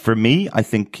 For me, I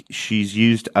think she's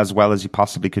used as well as you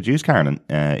possibly could use Karen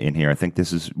in here. I think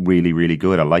this is really, really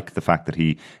good. I like the fact that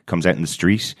he comes out in the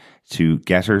street to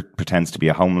get her, pretends to be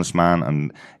a homeless man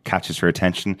and catches her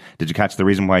attention. Did you catch the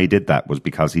reason why he did that was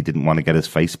because he didn't want to get his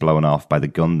face blown off by the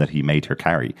gun that he made her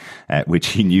carry, which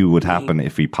he knew would happen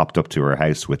if he popped up to her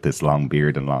house with this long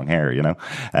beard and long hair, you know?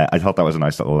 I thought that was a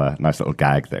nice little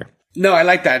gag there. No, I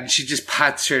like that. And she just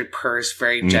pats her purse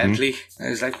very gently. I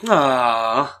was like,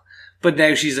 aww. But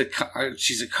now she's a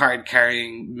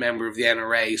card-carrying member of the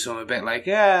NRA, so I'm a bit like,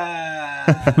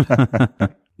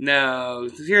 no,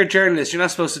 you're a journalist. You're not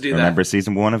supposed to do that. Remember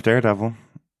season 1 of Daredevil?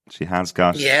 She has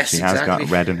got exactly. got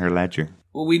red in her ledger.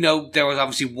 Well, we know there was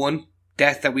obviously one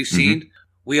death that we've seen.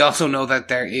 We also know that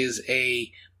there is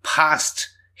a past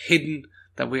hidden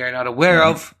that we are not aware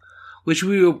of, which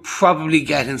we will probably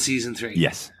get in season 3.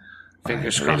 Yes.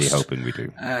 Fingers I'm crossed. really hoping we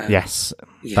do. Yes,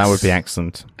 that would be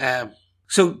excellent.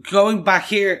 So going back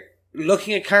here,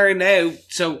 looking at Karen now,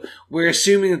 so we're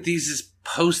assuming that these is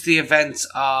post the events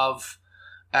of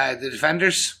the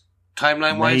Defenders,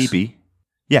 timeline-wise? Maybe.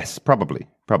 Yes, probably.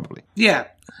 Yeah.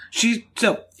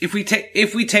 So if we take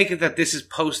it that this is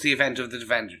post the event of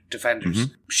the Defenders,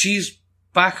 she's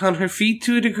back on her feet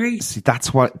to a degree. See,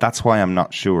 that's why I'm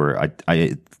not sure.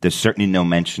 There's certainly no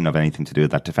mention of anything to do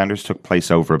with that. Defenders took place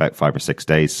over about 5 or 6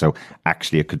 days, so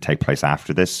actually it could take place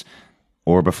after this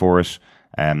or before it.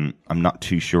 I'm not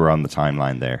too sure on the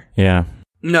timeline there. Yeah.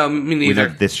 No, me neither.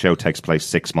 This show takes place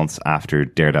 6 months after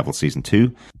Daredevil season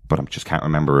 2, but I just can't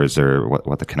remember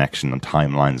what the connection and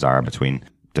timelines are between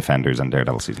Defenders and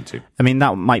Daredevil season 2. I mean,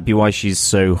 that might be why she's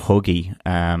so huggy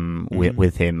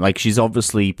with him. Like, she's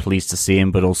obviously pleased to see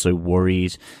him, but also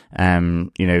worried.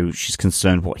 She's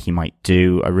concerned what he might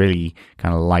do. I really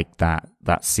kind of like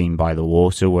that scene by the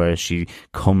water where she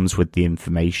comes with the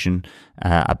information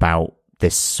about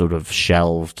this sort of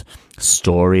shelved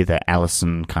story that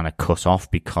Ellison kind of cut off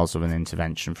because of an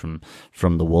intervention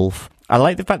from the Wolf. I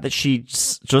like the fact that she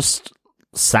just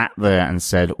sat there and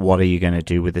said, what are you going to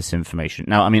do with this information?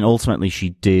 Now, I mean, ultimately she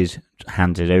did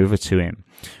hand it over to him,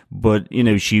 but,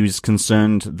 she was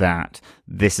concerned that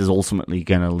this is ultimately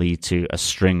going to lead to a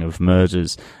string of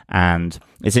murders. And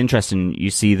it's interesting,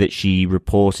 you see that she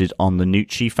reported on the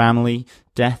Nucci family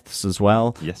deaths as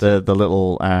well. Yes. The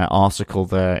little article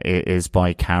there is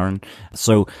by Karen.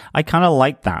 So I kind of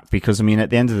like that because, I mean, at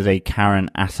the end of the day, Karen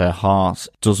at her heart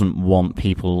doesn't want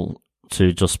people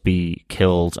to just be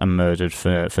killed and murdered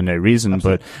for no reason.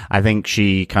 Absolutely. But I think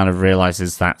she kind of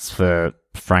realizes that's for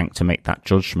Frank to make that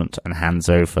judgment and hands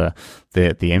over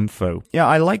the info. Yeah,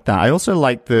 I like that. I also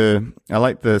like the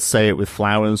say it with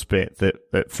flowers bit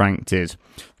that Frank did,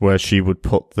 where she would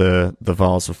put the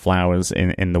vase of flowers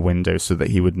in the window so that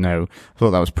he would know. I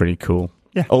thought that was pretty cool.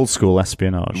 Yeah. Old school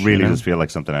espionage. Really does feel like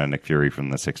something out of Nick Fury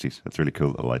from the 60s. It's a really cool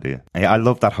little idea. I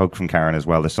love that hug from Karen as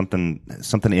well. There's something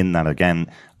in that. Again,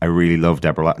 I really love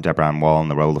Deborah Ann Wall in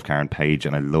the role of Karen Page,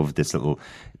 and I love this little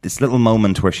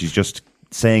moment where she's just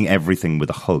saying everything with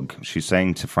a hug. She's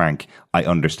saying to Frank, I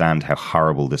understand how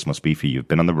horrible this must be for you. You've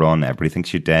been on the run. Everybody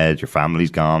thinks you're dead. Your family's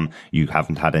gone. You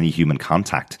haven't had any human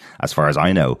contact, as far as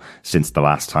I know, since the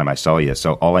last time I saw you.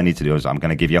 So all I need to do is I'm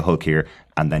going to give you a hug here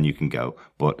and then you can go.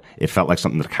 But it felt like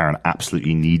something that Karen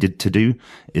absolutely needed to do,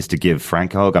 is to give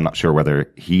Frank a hug. I'm not sure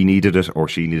whether he needed it or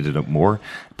she needed it more,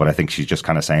 but I think she's just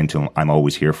kind of saying to him, I'm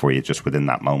always here for you, just within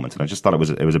that moment. And I just thought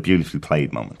it was a beautifully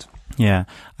played moment. Yeah.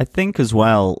 I think as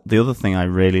well, the other thing I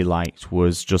really liked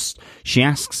was just, she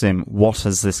asks him, what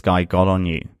has this guy got on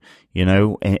you?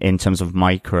 In terms of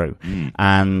micro.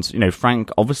 And,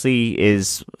 Frank obviously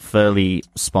is fairly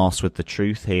sparse with the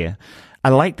truth here. I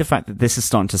like the fact that this is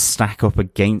starting to stack up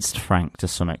against Frank to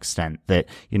some extent, that,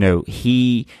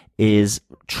 he is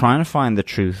trying to find the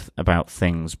truth about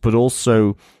things, but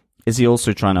also, is he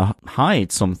also trying to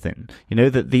hide something? You know,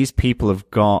 that these people have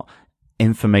got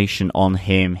information on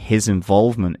him, his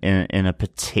involvement in a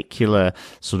particular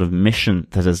sort of mission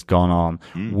that has gone on,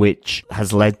 which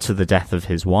has led to the death of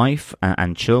his wife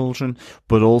and children,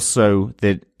 but also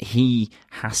that he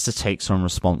has to take some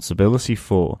responsibility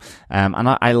for. And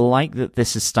I like that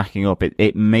this is stacking up.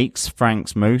 It makes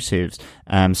Frank's motives,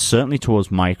 certainly towards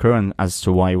Micro and as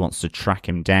to why he wants to track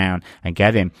him down and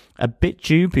get him, a bit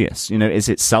dubious. You know, is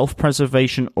it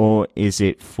self-preservation or is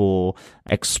it for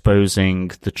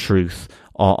exposing the truth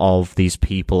of these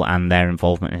people and their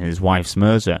involvement in his wife's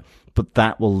murder? But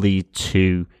that will lead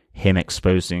to him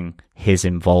exposing his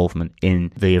involvement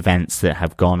in the events that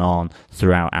have gone on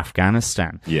throughout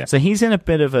Afghanistan. Yeah. So he's in a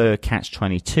bit of a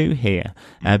catch-22 here,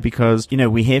 because, you know,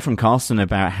 we hear from Carson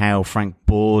about how Frank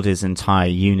bored his entire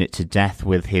unit to death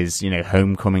with his, you know,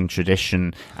 homecoming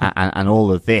tradition and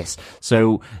all of this.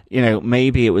 So, you know,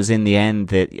 maybe it was in the end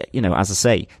that, you know, as I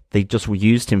say, they just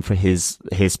used him for his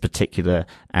particular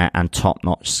and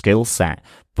top-notch skill set.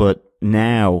 But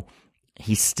now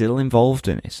he's still involved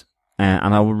in it.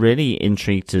 And I'm really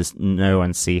intrigued to know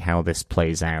and see how this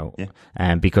plays out.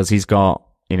 Yeah. Because he's got,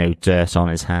 you know, dirt on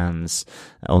his hands,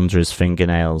 under his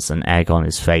fingernails, and egg on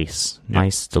his face. Yeah.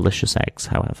 Nice, delicious eggs,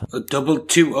 however. A double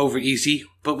 2 over easy,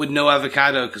 but with no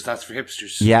avocado, because that's for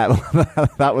hipsters. Yeah,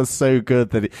 that was so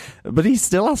good. But he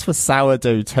still asks for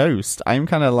sourdough toast. I'm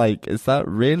kind of like, is that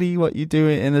really what you do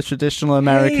in a traditional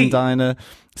American diner?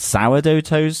 Sourdough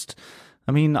toast?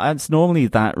 I mean, it's normally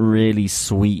that really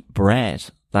sweet bread.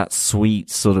 That sweet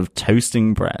sort of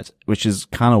toasting bread, which is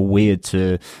kind of weird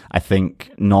to, I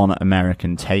think,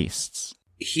 non-American tastes.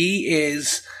 He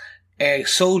is a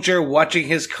soldier watching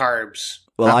his carbs.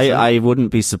 Well, I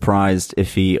wouldn't be surprised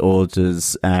if he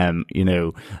orders, you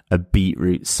know, a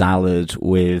beetroot salad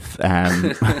with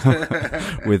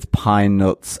with pine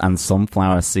nuts and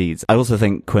sunflower seeds. I also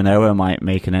think quinoa might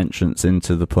make an entrance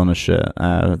into The Punisher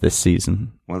this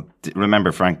season. Well,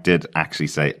 remember, Frank did actually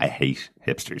say, I hate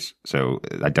hipsters. So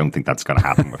I don't think that's going to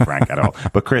happen with Frank at all.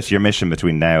 But Chris, your mission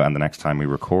between now and the next time we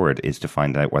record is to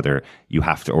find out whether you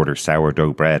have to order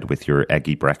sourdough bread with your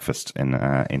eggy breakfast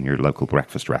in your local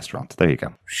breakfast restaurant. There you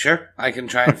go. Sure, I can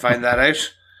try and find that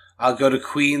out. I'll go to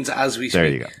Queen's as we speak. There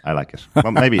you go. I like it.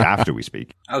 Well, maybe after we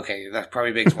speak. Okay, that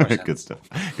probably makes more sense. Good stuff.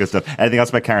 Good stuff. Anything else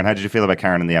about Karen? How did you feel about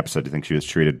Karen in the episode? Do you think she was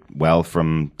treated well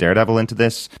from Daredevil into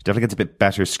this? Definitely gets a bit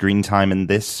better screen time in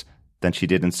this than she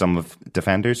did in some of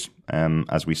Defenders,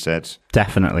 as we said.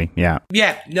 Definitely, yeah.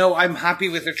 Yeah, no, I'm happy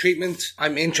with her treatment.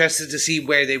 I'm interested to see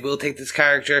where they will take this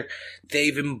character.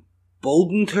 They've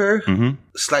emboldened her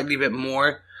slightly bit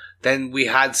more than we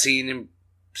had seen in,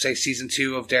 say, season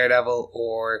 2 of Daredevil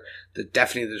or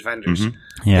definitely the Defenders.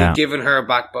 Yeah. They've given her a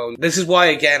backbone. This is why,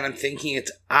 again, I'm thinking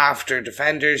it's after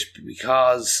Defenders,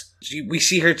 because we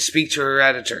see her speak to her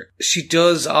editor. She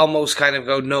does almost kind of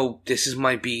go, no, this is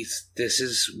my beat. This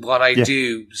is what I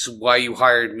do. This is why you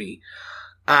hired me.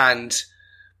 And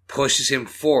pushes him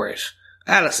for it.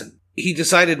 Ellison, he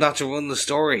decided not to run the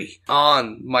story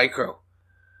on Micro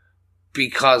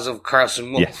because of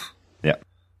Carson Wolf. Yeah.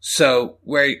 So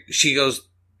where she goes,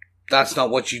 that's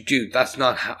not what you do. That's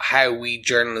not how we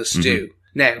journalists do.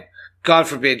 Now, God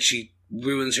forbid she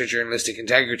ruins her journalistic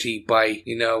integrity by,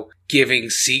 you know, giving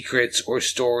secrets or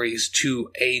stories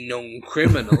to a known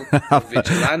criminal, a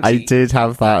vigilante. I did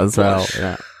have that as well,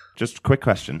 yeah. Just a quick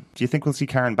question. Do you think we'll see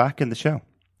Karen back in the show?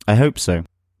 I hope so.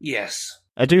 Yes.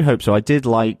 I do hope so. I did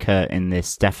like her in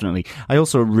this, definitely. I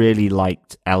also really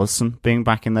liked Ellison being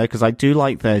back in there because I do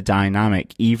like their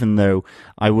dynamic, even though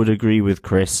I would agree with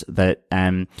Chris that,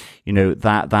 you know,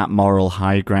 that moral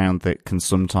high ground that can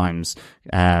sometimes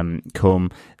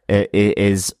come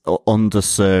is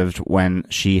underserved when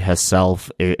she herself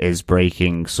is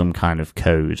breaking some kind of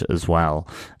code as well.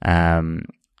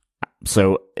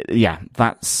 So, yeah,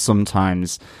 that's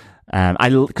sometimes...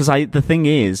 the thing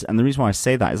is, and the reason why I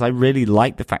say that is I really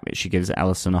like the fact that she gives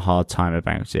Ellison a hard time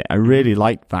about it. I really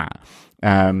like that.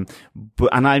 I'm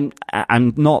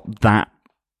not that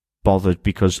bothered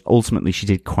because ultimately she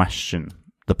did question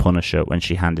the Punisher when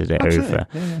she handed it over.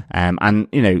 Yeah. And,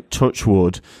 you know, touch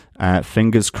wood,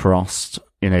 fingers crossed,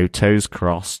 you know, toes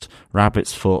crossed,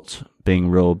 rabbit's foot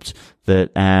being rubbed, that,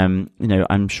 you know,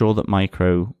 I'm sure that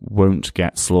Micro won't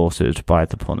get slaughtered by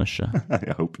the Punisher.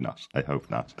 I hope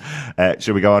not.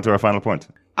 Should we go on to our final point?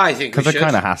 I think we should. Because it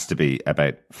kind of has to be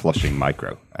about flushing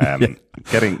Micro.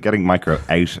 Getting Micro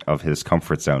out of his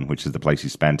comfort zone, which is the place he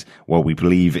spent what we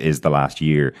believe is the last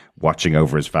year watching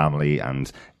over his family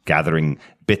and gathering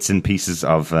bits and pieces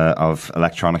of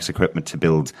electronics equipment to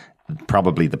build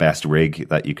probably the best rig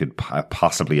that you could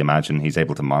possibly imagine. He's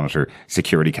able to monitor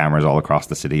security cameras all across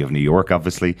the city of New York,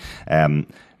 obviously. And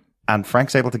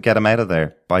Frank's able to get him out of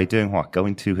there by doing what?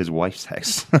 Going to his wife's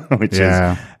house, which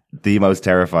is the most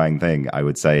terrifying thing, I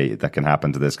would say, that can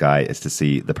happen to this guy, is to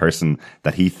see the person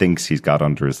that he thinks he's got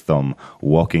under his thumb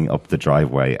walking up the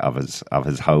driveway of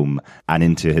his home and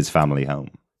into his family home.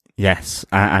 Yes,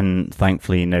 and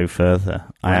thankfully no further.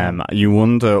 You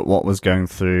wonder what was going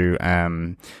through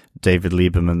David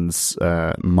Lieberman's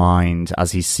mind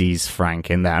as he sees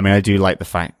Frank in there. I mean, I do like the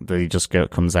fact that he just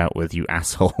comes out with, "You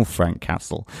asshole, Frank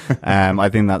Castle." I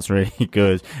think that's really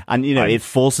good. And, it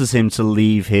forces him to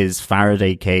leave his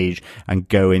Faraday cage and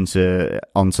go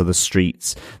onto the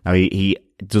streets. Now, he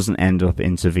doesn't end up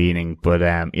intervening, but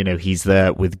he's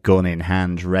there with gun in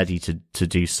hand, ready to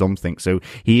do something. So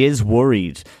he is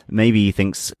worried. Maybe he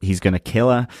thinks he's going to kill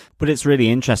her, but it's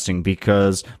really interesting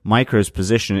because Micro's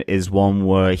position is one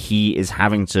where he is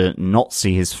having to not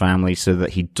see his family so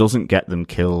that he doesn't get them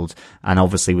killed. And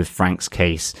obviously with Frank's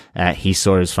case, he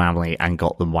saw his family and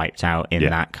got them wiped out in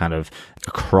that kind of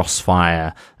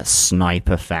crossfire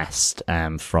sniper fest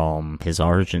from his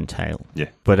origin tale.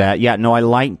 But I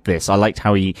liked this. I liked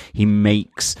how he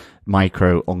makes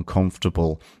Micro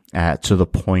uncomfortable to the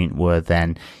point where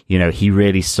then he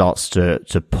really starts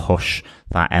to push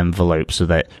that envelope so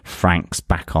that Frank's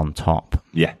back on top.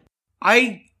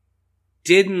 I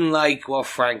didn't like what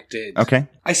Frank did. Okay.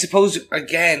 I suppose,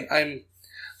 again,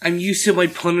 I'm used to my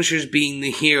Punishers being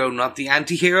the hero, not the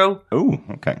anti-hero. Oh,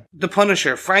 okay. The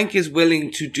Punisher, Frank is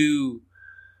willing to do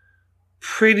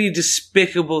pretty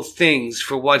despicable things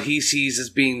for what he sees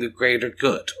as being the greater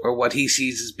good, or what he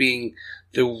sees as being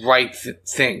the right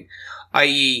thing,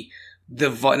 i.e. the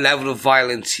level of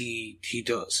violence he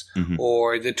does,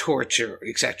 or the torture,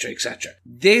 etc., etc.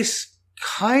 This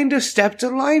kind of stepped a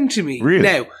line to me. Really?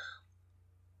 Now,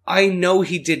 I know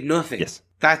he did nothing. Yes.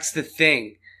 That's the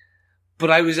thing. But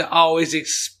I was always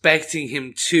expecting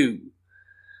him to.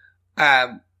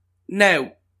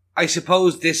 Now, I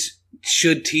suppose this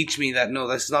should teach me that, no,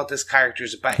 that's not this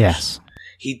character's about. Yes.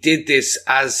 He did this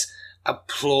as a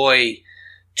ploy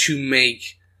to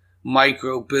make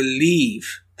Micro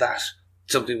believe that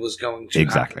something was going to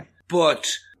happen.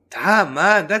 But, damn,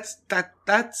 man, that's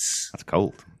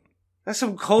cold. That's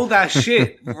some cold ass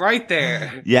shit right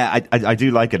there. Yeah, I do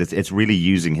like it. It's really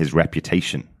using his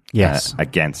reputation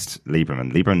against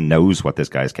Lieberman. Lieberman knows what this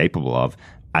guy is capable of,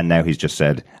 and now he's just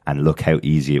said, and look how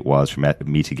easy it was for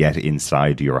me to get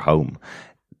inside your home.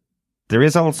 There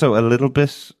is also a little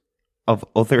bit of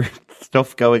other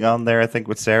stuff going on there, I think,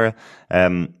 with Sarah.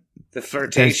 The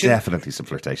flirtation? There's definitely some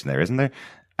flirtation there, isn't there?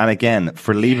 And again,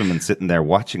 for Lieberman sitting there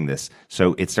watching this,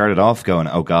 so it started off going,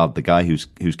 oh God, the guy who's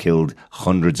killed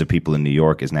hundreds of people in New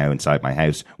York is now inside my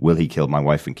house. Will he kill my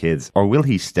wife and kids? Or will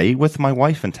he stay with my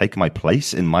wife and take my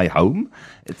place in my home?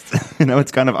 It's,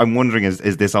 it's kind of, I'm wondering, is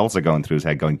this also going through his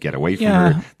head going, get away from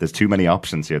her? There's too many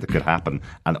options here that could happen.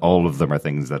 And all of them are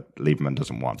things that Lieberman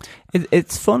doesn't want.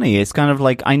 It's funny. It's kind of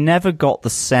like, I never got the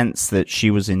sense that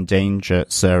she was in danger,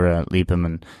 Sarah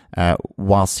Lieberman,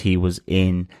 whilst he was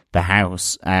in the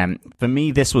house. For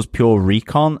me, this was pure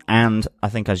recon, and I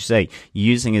think, as you say,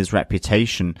 using his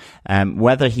reputation.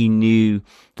 Whether he knew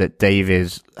that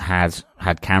David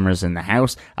had cameras in the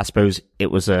house, I suppose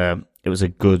it was a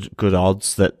good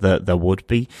odds that there would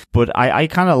be. But I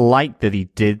kind of liked that he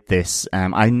did this.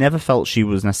 I never felt she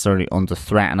was necessarily under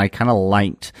threat, and I kind of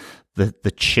liked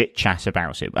the chit chat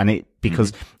about it, and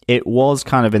because it was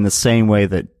kind of in the same way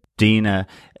that Dina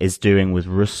is doing with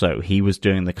Russo. He was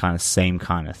doing the kind of same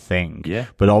kind of thing. Yeah.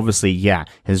 But obviously,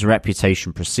 his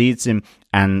reputation precedes him,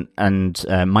 and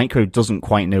Micro doesn't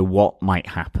quite know what might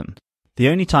happen. The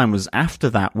only time was after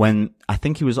that, when I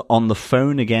think he was on the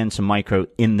phone again to Micro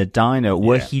in the diner,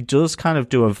 where he does kind of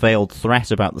do a veiled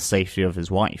threat about the safety of his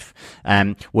wife,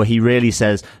 where he really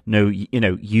says, no,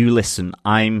 you listen,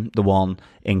 I'm the one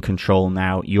in control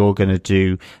now. You're going to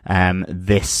do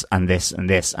this and this and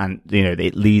this. And,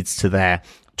 it leads to their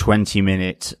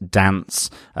 20-minute dance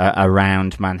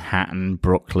around Manhattan,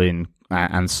 Brooklyn,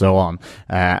 and so on,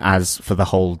 as for the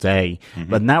whole day.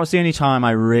 But that was the only time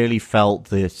I really felt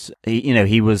that,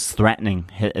 he was threatening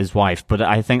his wife. But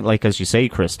I think, like, as you say,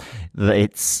 Chris, that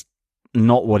it's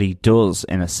not what he does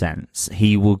in a sense.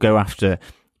 He will go after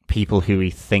people who he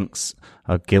thinks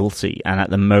are guilty. And at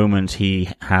the moment, he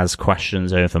has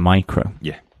questions over Micro.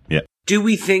 Yeah. Do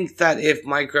we think that if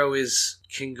Micro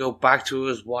can go back to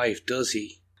his wife, does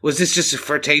he? Was this just a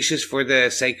flirtatious for the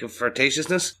sake of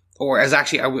flirtatiousness? Or as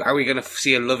actually, are we going to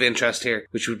see a love interest here,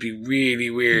 which would be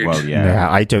really weird? Well, Yeah,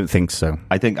 I don't think so.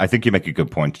 I think you make a good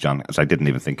point, John, because I didn't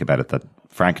even think about it, that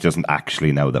Frank doesn't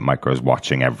actually know that Micro's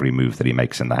watching every move that he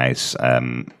makes in the house.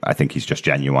 I think he's just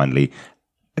genuinely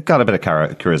got a bit of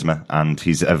charisma, and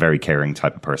he's a very caring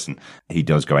type of person. He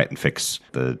does go out and fix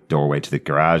the doorway to the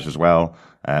garage as well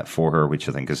for her, which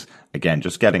I think is, again,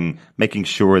 just making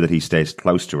sure that he stays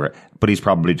close to her. But he's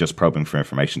probably just probing for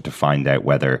information to find out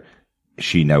whether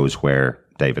she knows where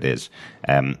David is.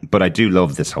 But I do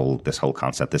love this whole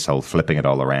concept, this whole flipping it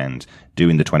all around,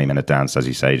 doing the 20-minute dance, as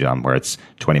you say, John, where it's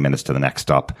 20 minutes to the next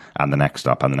stop and the next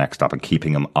stop and the next stop, and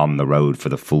keeping him on the road for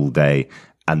the full day.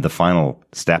 And the final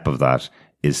step of that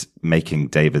is making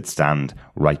David stand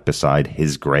right beside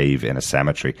his grave in a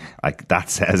cemetery. Like, that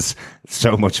says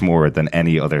so much more than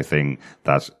any other thing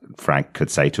that Frank could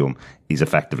say to him. He's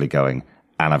effectively going,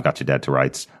 and I've got you dead to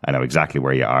rights. I know exactly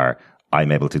where you are.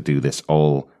 I'm able to do this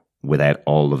all without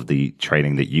all of the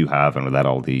training that you have, and without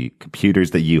all the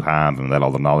computers that you have, and without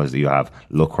all the knowledge that you have.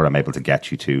 Look where I'm able to get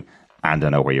you to, and I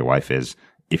know where your wife is.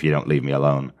 If you don't leave me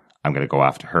alone, I'm going to go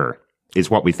after her, is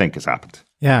what we think has happened.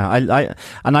 Yeah,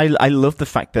 I love the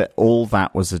fact that all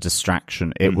that was a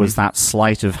distraction. It was that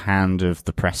sleight of hand of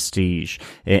the Prestige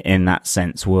in that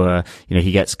sense, where, you know,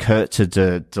 he gets Kurt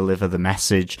to deliver the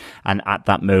message, and at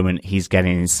that moment he's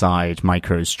getting inside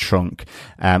Micro's trunk.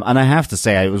 And I have to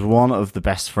say, it was one of the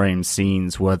best framed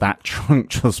scenes where that trunk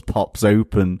just pops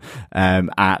open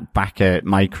back at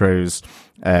Micro's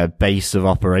base of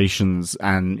operations,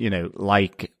 and, you know,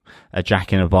 like a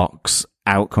Jack in a Box,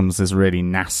 out comes this really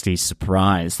nasty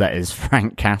surprise that is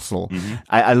Frank Castle.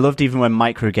 I loved even when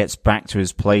Micro gets back to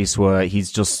his place, where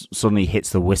he's just suddenly hits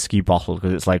the whiskey bottle,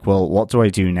 because it's like, well, what do I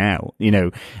do now? You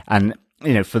know, and,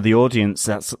 you know, for the audience,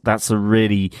 that's a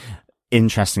really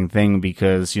interesting thing,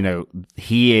 because, you know,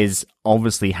 he is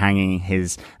obviously hanging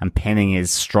and pinning his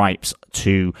stripes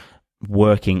to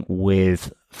working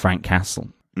with Frank Castle.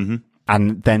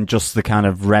 And then just the kind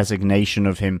of resignation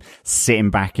of him sitting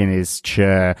back in his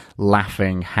chair,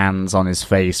 laughing, hands on his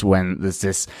face, when there's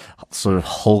this sort of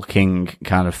hulking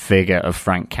kind of figure of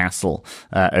Frank Castle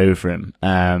over him.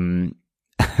 And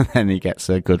then he gets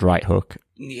a good right hook.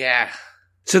 Yeah.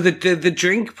 So the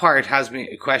drink part has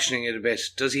me questioning it a bit.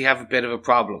 Does he have a bit of a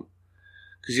problem?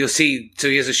 Because you'll see, so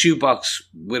he has a shoebox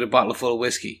with a bottle full of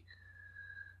whiskey.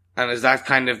 And is that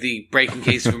kind of the break in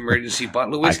case of emergency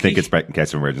bottle of whiskey? I think it's break in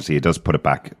case of emergency. He does put it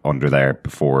back under there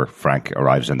before Frank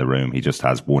arrives in the room. He just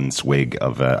has one swig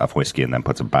of whiskey and then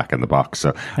puts it back in the box.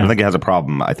 So I don't think he has a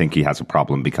problem. I think he has a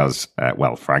problem because,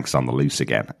 Frank's on the loose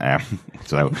again.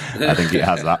 So I think he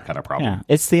has that kind of problem. Yeah,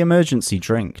 it's the emergency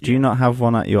drink. Do you not have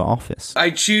one at your office?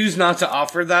 I choose not to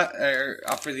offer that, or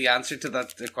offer the answer to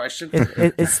the question.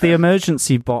 It's the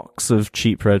emergency box of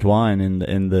cheap red wine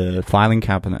in the filing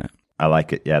cabinet. I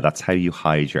like it. Yeah, that's how you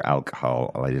hide your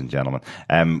alcohol, ladies and gentlemen.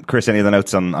 Chris, any other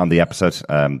notes on the episode?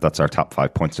 That's our top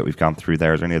 5 points that we've gone through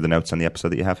there. Is there any other notes on the episode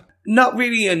that you have? Not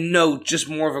really a note, just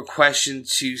more of a question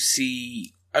to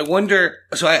see. I wonder,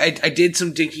 so I did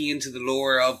some digging into the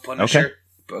lore of Punisher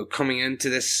coming into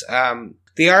this.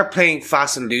 They are playing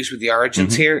fast and loose with the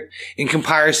origins here in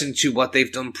comparison to what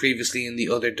they've done previously in the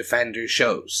other Defenders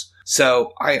shows.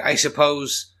 So I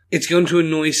suppose it's going to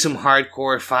annoy some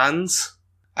hardcore fans.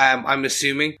 I'm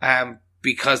assuming,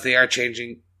 because they are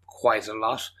changing quite a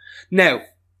lot. Now,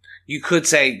 you could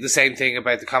say the same thing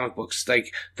about the comic books.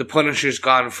 Like, the Punisher's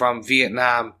gone from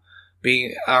Vietnam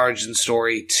being an origin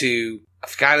story to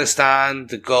Afghanistan,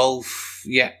 the Gulf.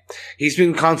 Yeah. He's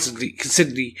been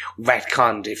consistently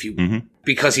retconned, if you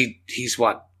because he's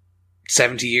what,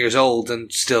 70 years old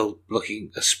and still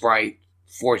looking a spry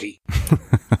 40.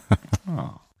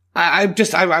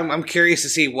 I'm curious to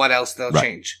see what else they'll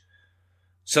change.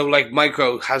 So, like,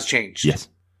 Micro has changed. Yes.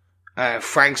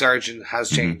 Frank's origin has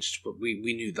changed, but we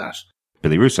knew that.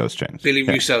 Billy Russo's changed. Billy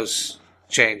Russo's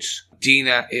changed.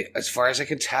 Dina, as far as I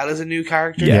can tell, is a new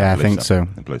character. Yeah, I think so.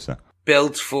 I believe so.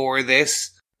 Built for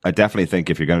this. I definitely think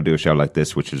if you're going to do a show like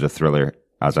this, which is a thriller,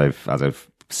 as I've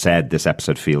said, this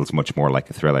episode feels much more like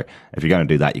a thriller. If you're going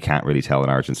to do that, you can't really tell an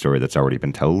origin story that's already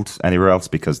been told anywhere else,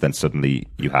 because then suddenly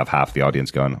you have half the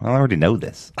audience going, well, I already know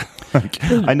this.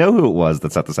 I know who it was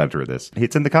that's at the center of this.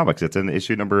 It's in the comics. It's in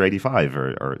issue number 85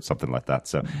 or something like that.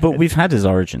 So, but we've had his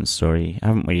origin story,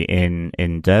 haven't we,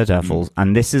 in Daredevil?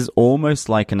 And this is almost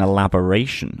like an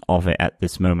elaboration of it at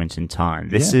this moment in time.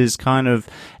 This is kind of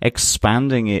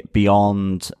expanding it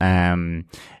beyond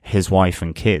his wife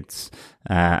and kids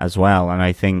as well. And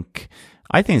I think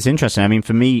it's interesting. I mean,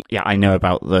 for me, I know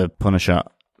about the Punisher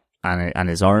and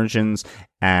his origins.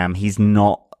 He's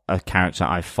not a character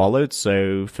I followed.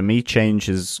 So for me, change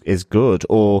is good,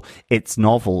 or it's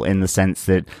novel in the sense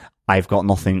that I've got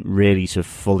nothing really to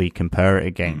fully compare it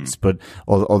against, but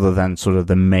other than sort of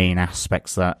the main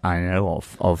aspects that I know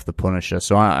of the Punisher.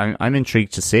 So I'm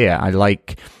intrigued to see it. I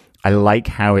like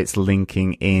how it's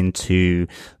linking into,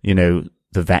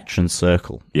 the veteran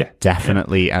circle. Yeah.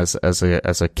 Definitely as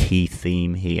a key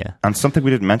theme here. And something we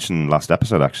didn't mention last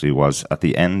episode actually was at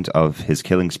the end of his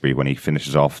killing spree, when he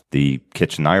finishes off the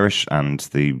Kitchen Irish and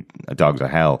the Dogs of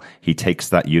Hell, he takes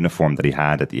that uniform that he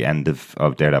had at the end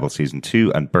of Daredevil season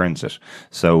 2 and burns it.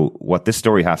 So what this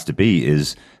story has to be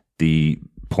is the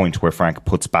point where Frank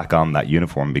puts back on that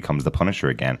uniform and becomes the Punisher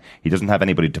again. He doesn't have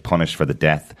anybody to punish for the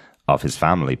death of his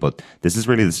family, but this is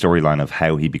really the storyline of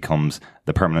how he becomes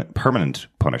the permanent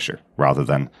Punisher rather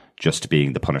than just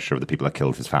being the Punisher of the people that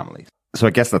killed his family. So I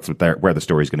guess that's where the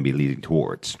story is going to be leading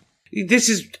towards. This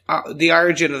is the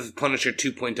origin of Punisher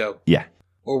 2.0. Yeah.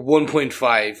 Or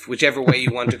 1.5, whichever way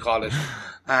you want to call it.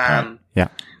 Yeah.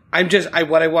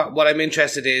 What I'm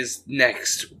interested is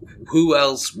next. Who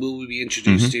else will we be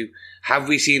introduced to? Have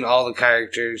we seen all the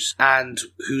characters, and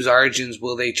whose origins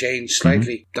will they change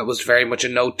slightly? That was very much a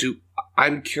note to.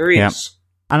 I'm curious. Yeah.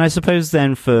 And I suppose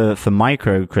then for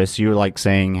Micro, Chris, you were like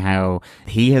saying how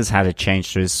he has had a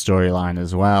change to his storyline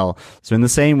as well. So in the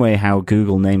same way how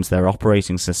Google names their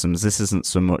operating systems, this isn't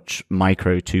so much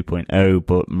Micro 2.0,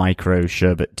 but Micro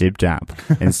Sherbet Dib Dab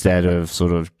instead of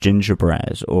sort of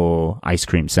gingerbread or ice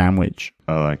cream sandwich.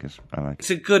 I like it. It's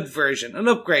a good version, an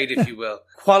upgrade, if you will.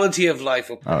 Quality of life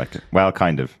up. I like it. Well,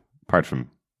 kind of. Apart from,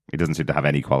 he doesn't seem to have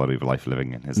any quality of life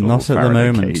living in his not little at the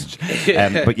Faraday moment.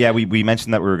 cage. But yeah, we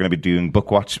mentioned that we were going to be doing book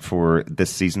watch for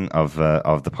this season of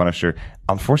The Punisher.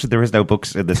 Unfortunately, there is no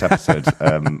books in this episode.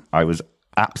 I was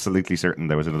absolutely certain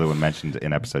there was another one mentioned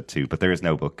in episode 2, but there is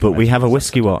no book. But we have a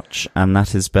whiskey watch, and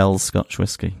that is Bell's Scotch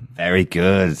Whiskey. Very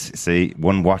good. See,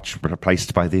 one watch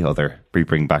replaced by the other. We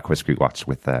bring back whiskey watch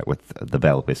with the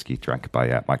Bell whiskey drank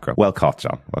by Micro. Well caught,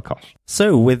 John. Well caught.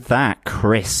 So with that,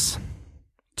 Chris,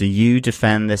 do you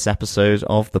defend this episode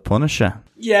of The Punisher?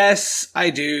 Yes, I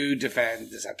do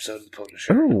defend this episode of The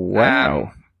Punisher. Oh,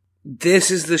 wow. This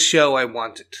is the show I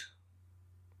wanted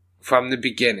from the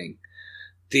beginning.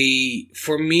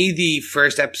 For me, the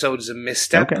first episode is a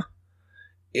misstep. Okay.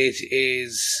 It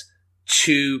is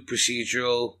too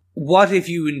procedural. What if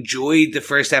you enjoyed the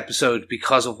first episode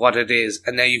because of what it is,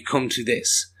 and now you've come to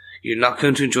this? You're not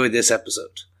going to enjoy this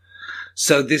episode.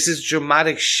 So this is a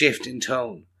dramatic shift in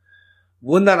tone.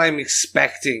 One that I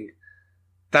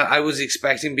was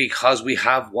expecting because we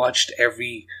have watched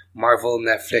every Marvel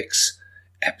Netflix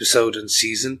episode and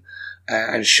season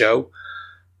and show.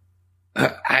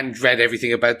 And read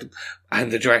everything about them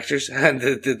and the directors and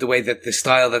the way that the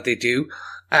style that they do.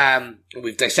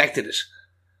 We've dissected it.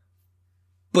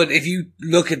 But if you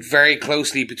look at very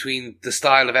closely between the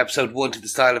style of episode 1 to the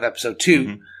style of episode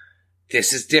 2,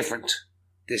 this is different.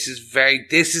 This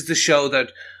is the show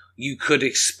that you could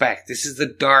expect. This is the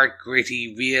dark,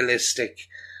 gritty, realistic,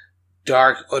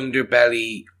 dark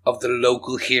underbelly of the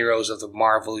local heroes of the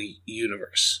Marvel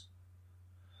universe.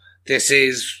 This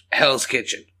is Hell's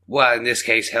Kitchen. Well, in this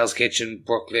case, Hell's Kitchen,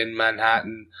 Brooklyn,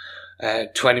 Manhattan,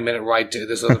 20-minute ride to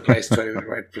this other place, 20-minute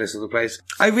ride to this other place.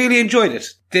 I really enjoyed it.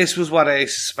 This was what I was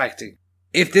expecting.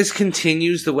 If this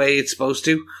continues the way it's supposed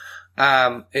to,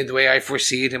 in the way I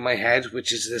foresee it in my head,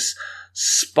 which is this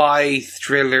spy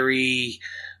thrillery,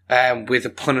 with a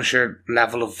Punisher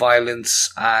level of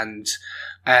violence and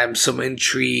some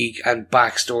intrigue and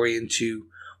backstory into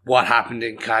what happened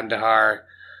in Kandahar,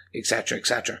 etc.,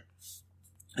 etc.,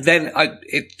 then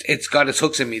it's got its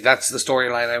hooks in me. That's the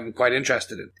storyline I'm quite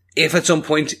interested in. If at some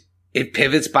point it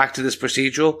pivots back to this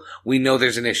procedural, we know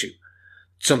there's an issue.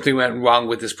 Something went wrong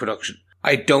with this production.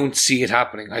 I don't see it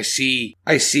happening. I see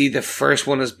the first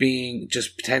one as being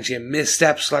just potentially a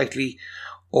misstep slightly,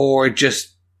 or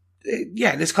just,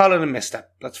 let's call it a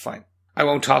misstep. That's fine. I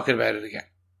won't talk about it again.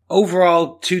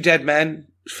 Overall, Two Dead Men,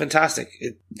 fantastic.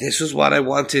 This was what I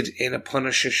wanted in a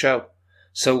Punisher show.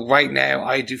 So right now,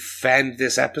 I defend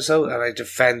this episode and I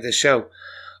defend this show.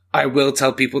 I will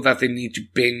tell people that they need to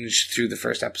binge through the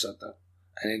first episode, though,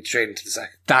 and then straight into the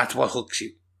second. That's what hooks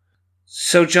you.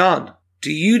 So, John,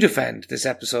 do you defend this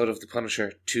episode of The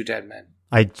Punisher, Two Dead Men?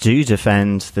 I do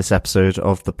defend this episode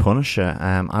of The Punisher.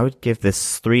 I would give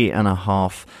this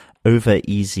 3.5 over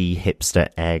easy hipster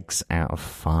eggs out of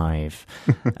 5.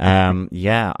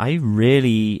 I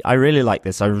really like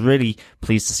this. I'm really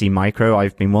pleased to see Micro.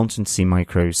 I've been wanting to see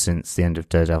Micro since the end of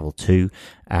Daredevil 2.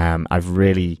 I've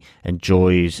really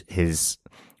enjoyed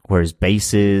where his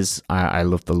base is. I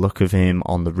love the look of him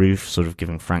on the roof, sort of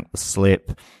giving Frank the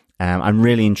slip. I'm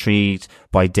really intrigued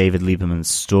by David Lieberman's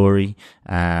story,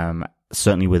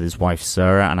 certainly with his wife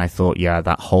Sarah, and I thought, yeah,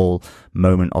 that whole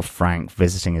moment of Frank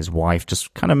visiting his wife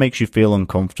just kind of makes you feel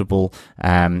uncomfortable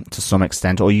to some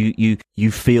extent, or you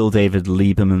feel David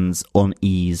Lieberman's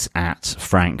unease at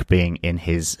Frank being in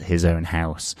his own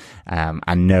house,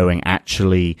 and knowing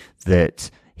actually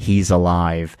that he's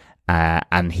alive,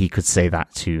 and he could say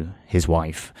that to his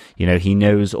wife. You know, he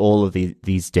knows all of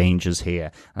these dangers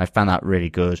here, and I found that really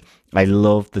good. I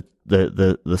love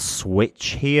the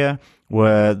switch here,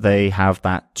 where they have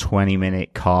that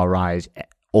 20-minute car ride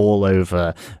all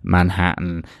over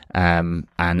Manhattan and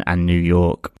New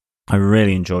York. I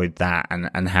really enjoyed that,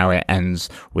 and how it ends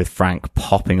with Frank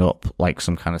popping up like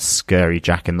some kind of scary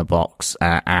Jack-in-the-Box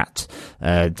at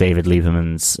David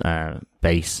Lieberman's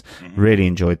base. Really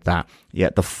enjoyed that. Yeah,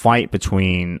 the fight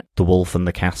between the wolf and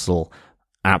the castle,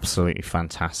 absolutely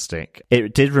fantastic.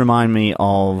 It did remind me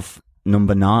of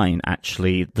Number 9,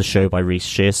 actually, the show by Reece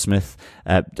Shearsmith,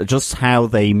 just how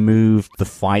they moved the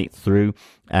fight through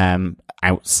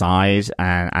outside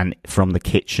and from the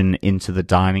kitchen into the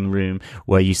dining room,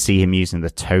 where you see him using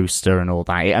the toaster and all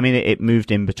that. I mean, it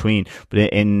moved in between, but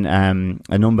in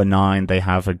Number 9, they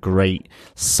have a great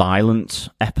silent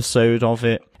episode of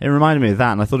it. It reminded me of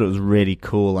that, and I thought it was really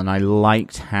cool, and I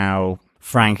liked how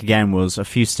Frank, again, was a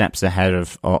few steps ahead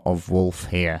of Wolf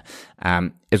here.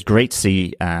 It's great to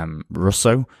see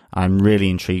Russo. I'm really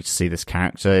intrigued to see this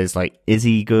character. Is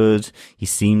he good? He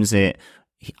seems it.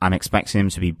 I'm expecting him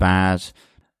to be bad.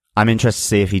 I'm interested to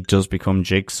see if he does become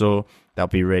Jigsaw. That'll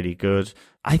be really good.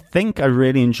 I think I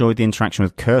really enjoyed the interaction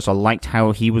with Kurt. I liked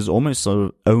how he was almost sort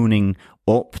of owning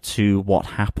up to what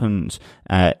happened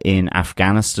in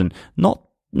Afghanistan.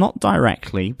 Not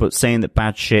directly, but saying that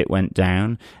bad shit went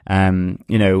down.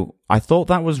 You know, I thought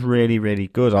that was really, really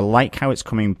good. I like how it's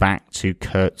coming back to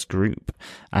Kurt's group,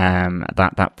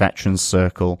 that veterans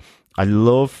circle. I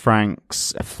love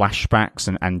Frank's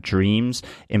flashbacks and dreams.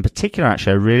 In particular,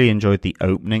 actually, I really enjoyed the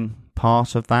opening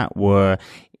part of that, where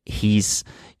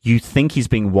you think he's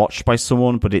being watched by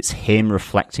someone, but it's him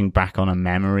reflecting back on a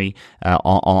memory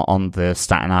on the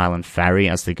Staten Island ferry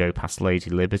as they go past Lady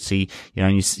Liberty. You know,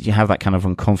 and you have that kind of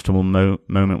uncomfortable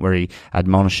moment where he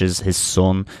admonishes his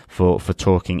son for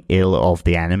talking ill of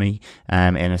the enemy,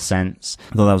 in a sense.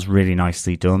 I thought that was really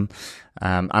nicely done.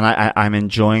 And I'm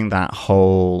enjoying that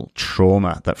whole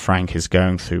trauma that Frank is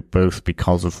going through, both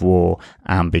because of war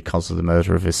and because of the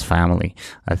murder of his family.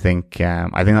 I think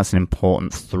that's an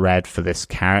important thread for this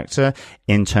character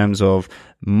in terms of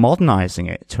modernizing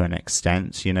it to an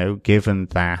extent, you know, given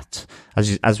that,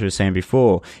 as we were saying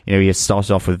before, you know, he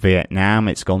started off with Vietnam,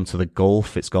 it's gone to the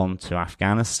Gulf, it's gone to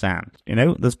Afghanistan. You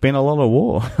know, there's been a lot of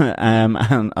war,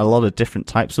 and a lot of different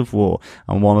types of war.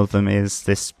 And one of them is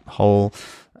this whole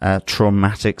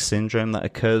traumatic syndrome that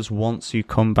occurs once you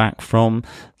come back from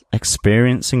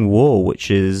experiencing war, which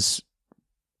is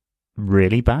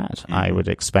really bad, I would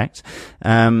expect.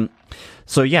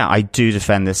 So yeah, I do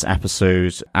defend this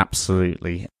episode,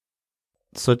 absolutely.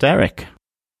 So Derek,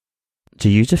 do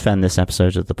you defend this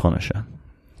episode of The Punisher?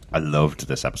 I loved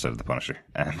this episode of The Punisher.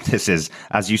 This is,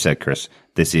 as you said, Chris,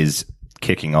 this is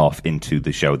kicking off into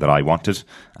the show that I wanted.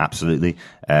 Absolutely.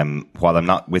 While I'm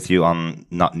not with you on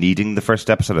not needing the first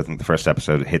episode, I think the first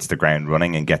episode hits the ground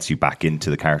running and gets you back into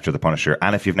the character of the Punisher.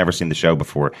 And if you've never seen the show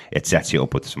before, it sets you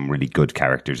up with some really good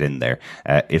characters in there.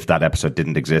 If that episode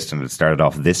didn't exist and it started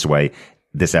off this way,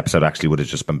 this episode actually would have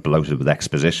just been bloated with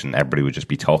exposition. Everybody would just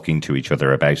be talking to each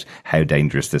other about how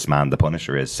dangerous this man, the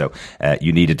Punisher, is. So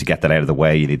you needed to get that out of the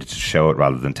way. You needed to show it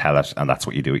rather than tell it. And that's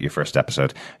what you do with your first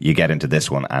episode. You get into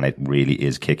this one and it really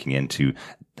is kicking into,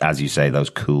 as you say, those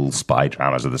cool spy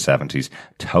dramas of the 70s.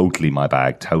 Totally my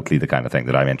bag. Totally the kind of thing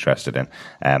that I'm interested in.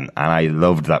 And I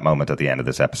loved that moment at the end of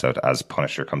this episode as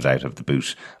Punisher comes out of the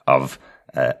boot of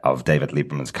David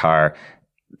Lieberman's car.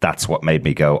 That's what made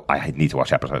me go, I need to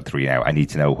watch episode 3 now. I need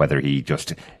to know whether he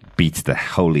just beats the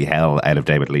holy hell out of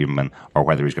David Lieberman, or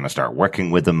whether he's going to start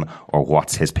working with him, or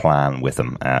what's his plan with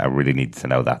him. I really need to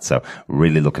know that. So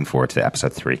really looking forward to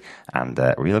episode 3, and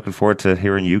really looking forward to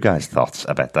hearing you guys' thoughts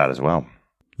about that as well.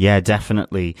 Yeah,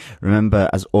 definitely. Remember,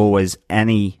 as always,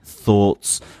 any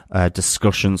thoughts,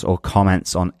 discussions or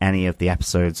comments on any of the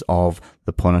episodes of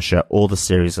The Punisher or the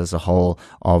series as a whole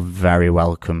are very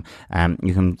welcome.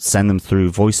 You can send them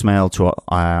through voicemail to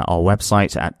our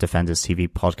website at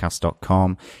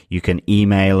defenderstvpodcast.com. You can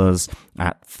email us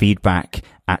at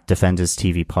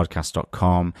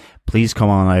feedback@defenderstvpodcast.com. Please come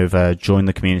on over, join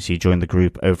the community, join the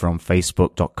group over on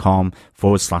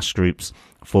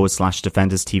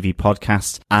facebook.com/groups/Defenders TV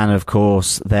Podcast. And of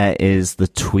course, there is the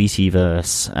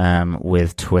Tweetyverse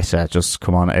with Twitter Twitter. Just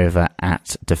come on over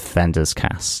at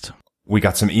DefendersCast. We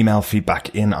got some email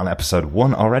feedback in on episode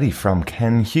 1 already from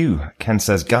Ken Hugh. Ken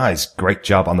says, guys, great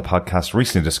job on the podcast.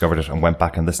 Recently discovered it and went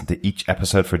back and listened to each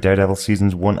episode for Daredevil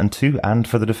seasons 1 and 2 and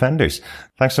for the Defenders.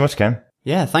 Thanks so much, Ken.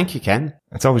 Yeah, thank you, Ken.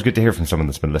 It's always good to hear from someone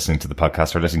that's been listening to the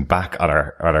podcast or listening back at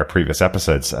our previous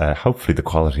episodes. Hopefully the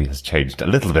quality has changed a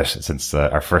little bit since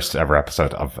our first ever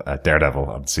episode of Daredevil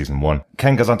of season 1.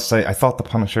 Ken goes on to say, I thought The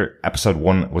Punisher episode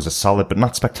 1 was a solid but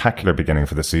not spectacular beginning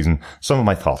for the season. Some of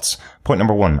my thoughts. Point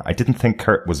number 1, I didn't think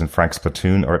Kurt was in Frank's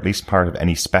platoon or at least part of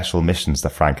any special missions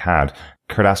that Frank had.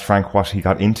 Kurt asked Frank what he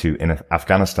got into in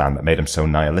Afghanistan that made him so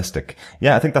nihilistic.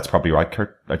 Yeah, I think that's probably right,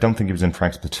 Kurt. I don't think he was in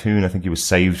Frank's platoon. I think he was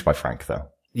saved by Frank, though.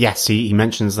 Yes, he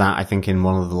mentions that, I think, in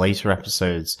one of the later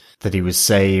episodes, that he was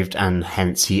saved and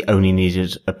hence he only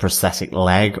needed a prosthetic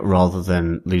leg rather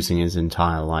than losing his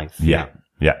entire life. Yeah.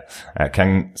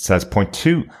 Ken says, point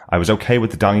 2, I was okay with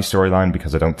the Donnie storyline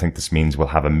because I don't think this means we'll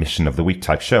have a mission of the week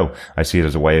type show. I see it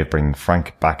as a way of bringing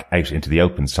Frank back out into the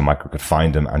open so Michael could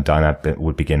find him and Dinah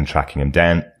would begin tracking him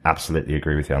down. Absolutely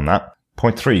agree with you on that.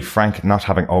 Point 3, Frank not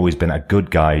having always been a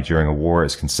good guy during a war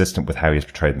is consistent with how he is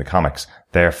portrayed in the comics.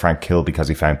 There, Frank killed because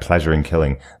he found pleasure in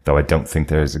killing, though I don't think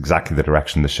there's exactly the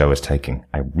direction the show is taking.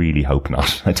 I really hope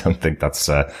not. I don't think that's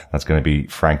going to be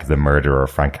Frank the murderer or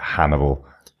Frank Hannibal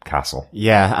Castle.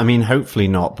 Yeah, I mean, hopefully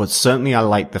not, but certainly I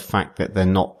like the fact that they're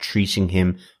not treating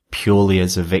him purely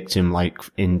as a victim like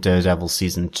in Daredevil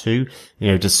season 2. You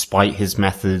know, despite his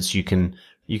methods, you can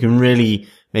really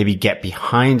maybe get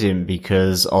behind him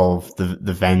because of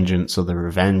the vengeance or the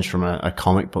revenge from a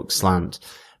comic book slant.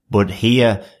 But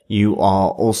here you are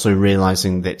also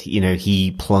realizing that, you know,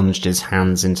 he plunged his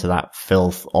hands into that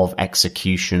filth of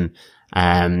execution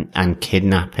and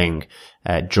kidnapping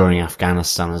during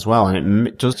Afghanistan as well. And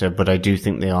it does, but I do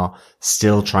think they are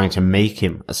still trying to make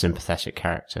him a sympathetic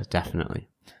character, definitely.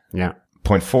 Yeah.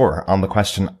 Point 4, on the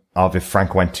question of if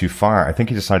Frank went too far, I think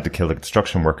he decided to kill the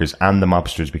construction workers and the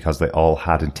mobsters because they all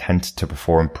had intent to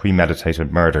perform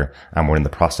premeditated murder and were in the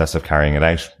process of carrying it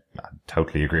out. I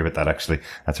totally agree with that, actually.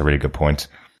 That's a really good point.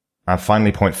 And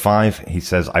finally, point 5, he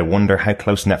says, I wonder how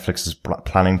close Netflix is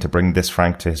planning to bring this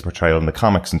Frank to his portrayal in the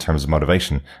comics in terms of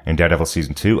motivation. In Daredevil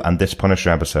season 2 and this Punisher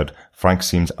episode, Frank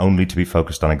seems only to be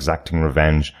focused on exacting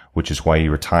revenge, which is why he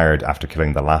retired after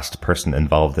killing the last person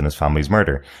involved in his family's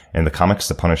murder. In the comics,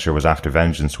 the Punisher was after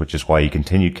vengeance, which is why he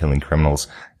continued killing criminals,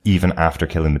 even after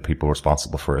killing the people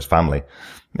responsible for his family.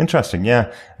 Interesting,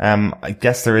 yeah. I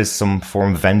guess there is some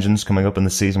form of vengeance coming up in the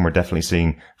season. We're definitely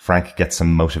seeing Frank get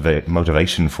some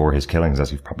motivation for his killings,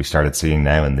 as you've probably started seeing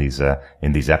now in these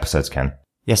episodes, Ken.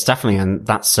 Yes, definitely. And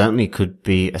that certainly could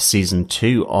be a season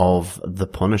 2 of The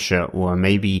Punisher, or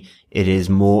maybe it is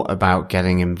more about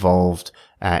getting involved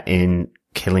in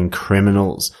killing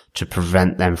criminals to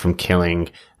prevent them from killing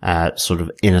sort of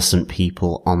innocent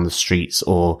people on the streets,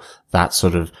 or that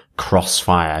sort of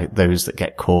crossfire, those that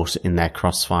get caught in their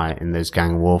crossfire in those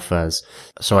gang warfares.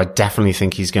 So I definitely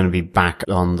think he's going to be back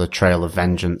on the trail of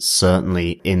vengeance,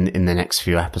 certainly in the next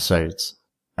few episodes.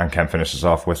 And Ken finishes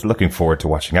off with looking forward to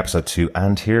watching episode 2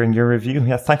 and hearing your review.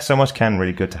 Yeah, thanks so much, Ken.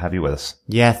 Really good to have you with us.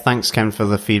 Yeah, thanks, Ken, for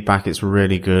the feedback. It's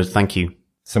really good. Thank you.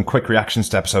 Some quick reactions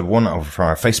to episode 1 over from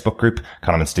our Facebook group.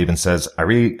 Conan Stevens says, a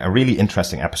really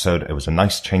interesting episode. It was a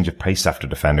nice change of pace after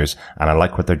Defenders, and I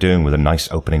like what they're doing with a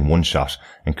nice opening one-shot.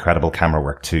 Incredible camera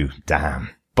work too.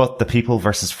 Damn. But the People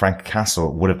versus Frank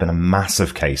Castle would have been a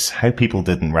massive case. How people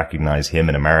didn't recognize him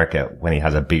in America when he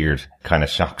has a beard kind of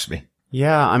shocks me.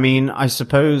 Yeah, I mean, I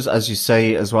suppose, as you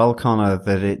say as well, Connor,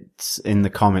 that it's in the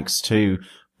comics too.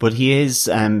 But he is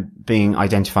being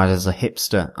identified as a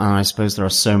hipster, and I suppose there are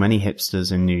so many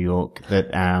hipsters in New York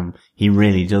that he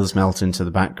really does melt into the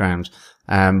background.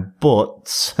 But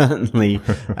certainly,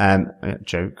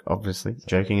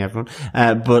 joking everyone.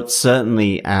 But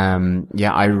certainly,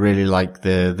 yeah, I really like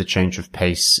the change of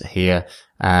pace here,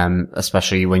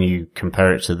 especially when you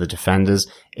compare it to the Defenders.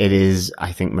 It is,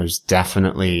 I think, most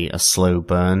definitely a slow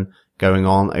burn going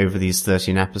on over these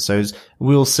 13 episodes.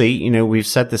 We'll see. You know, we've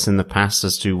said this in the past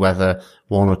as to whether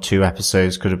 1 or 2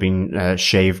 episodes could have been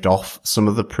shaved off some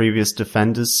of the previous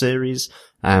Defenders series,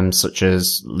 such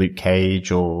as Luke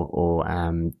Cage or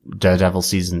Daredevil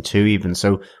season 2 even.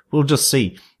 So we'll just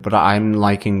see. But I'm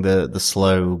liking the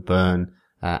slow burn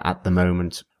at the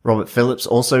moment. Robert Phillips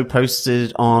also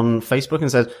posted on Facebook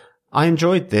and said, I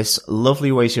enjoyed this.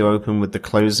 Lovely way to open with the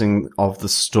closing of the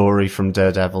story from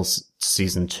Daredevil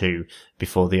season 2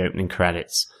 before the opening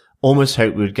credits. Almost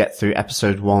hoped we would get through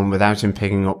episode 1 without him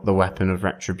picking up the weapon of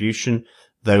retribution,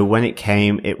 though when it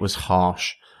came, it was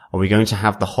harsh. Are we going to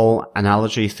have the whole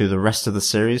analogy through the rest of the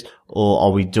series, or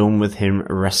are we done with him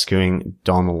rescuing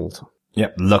Donald?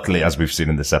 Yep. Luckily, as we've seen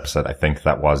in this episode, I think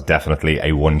that was definitely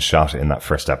a one shot in that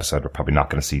first episode. We're probably not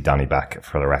going to see Donnie back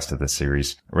for the rest of the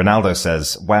series. Ronaldo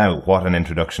says, wow, what an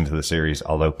introduction to the series.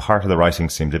 Although part of the writing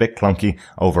seemed a bit clunky,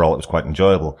 overall it was quite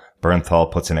enjoyable. Bernthal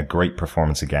puts in a great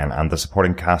performance again, and the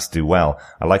supporting cast do well.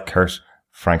 I like Kurt,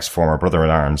 Frank's former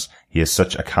brother-in-arms. He has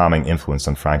such a calming influence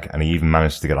on Frank, and he even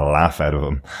managed to get a laugh out of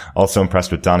him. Also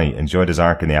impressed with Donnie. Enjoyed his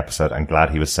arc in the episode and glad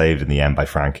he was saved in the end by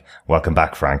Frank. Welcome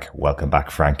back, Frank. Welcome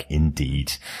back, Frank,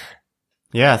 indeed.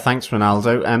 Yeah, thanks,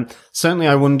 Ronaldo. Certainly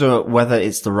I wonder whether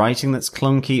it's the writing that's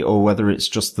clunky or whether it's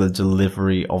just the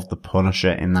delivery of the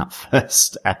Punisher in that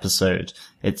first episode.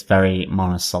 It's very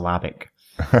monosyllabic.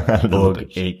 Ugh,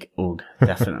 ig, ugh,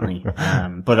 definitely.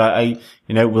 But I,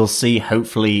 we'll see,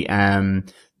 hopefully,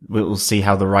 we'll see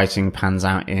how the writing pans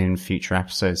out in future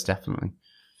episodes, definitely.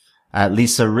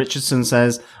 Lisa Richardson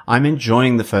says, I'm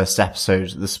enjoying the first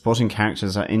episode. The supporting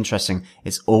characters are interesting.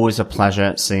 It's always a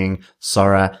pleasure seeing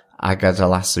Sora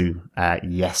Agadalassu.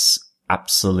 Yes,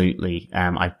 absolutely.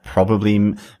 I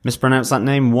probably mispronounced that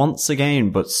name once again,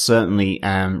 but certainly,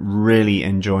 really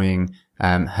enjoying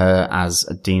her as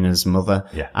Dina's mother.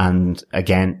 Yeah. And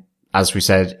again, as we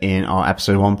said in our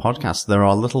episode 1 podcast, there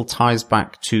are little ties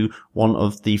back to one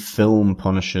of the film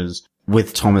Punishers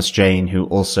with Thomas Jane, who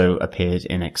also appeared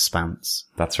in Expanse.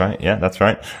 That's right. Yeah, that's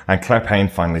right. And Claire Payne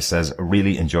finally says,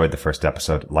 really enjoyed the first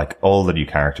episode, like all the new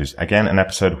characters. Again, an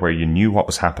episode where you knew what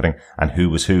was happening and who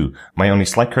was who. My only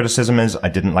slight criticism is I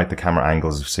didn't like the camera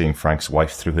angles of seeing Frank's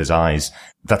wife through his eyes.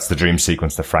 That's the dream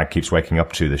sequence that Frank keeps waking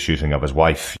up to, the shooting of his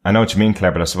wife. I know what you mean,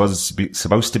 Claire, but I suppose it's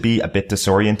supposed to be a bit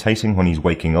disorientating when he's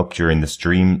waking up during this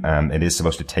dream. It is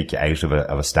supposed to take you out of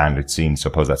a standard scene. So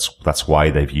I suppose that's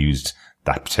why they've used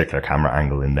that particular camera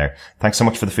angle in there. Thanks so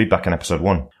much for the feedback in episode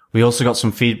 1. We also got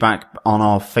some feedback on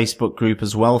our Facebook group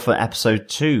as well for episode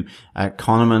 2.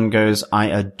 Connorman goes, I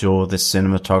adore this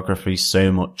cinematography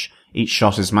so much. Each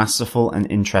shot is masterful and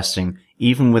interesting,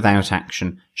 even without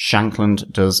action.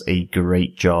 Shankland does a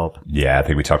great job. Yeah, I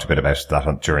think we talked a bit about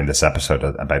that during this episode,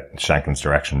 about Shankland's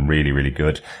direction. Really, really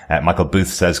good. Michael Booth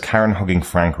says, Karen hugging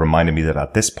Frank reminded me that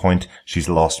at this point, she's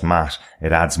lost Matt.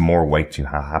 It adds more weight to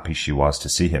how happy she was to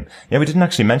see him. Yeah, we didn't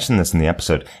actually mention this in the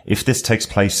episode. If this takes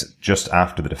place just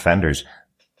after the Defenders,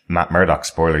 Matt Murdock,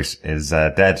 spoilers, is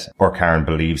dead, or Karen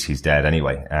believes he's dead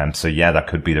anyway. So yeah, that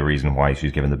could be the reason why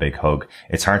she's given the big hug.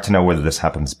 It's hard to know whether this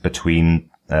happens between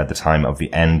the time of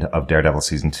the end of Daredevil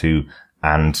season 2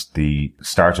 and the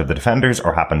start of the Defenders,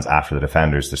 or happens after the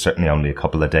Defenders. There's certainly only a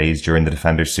couple of days during the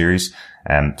Defenders series,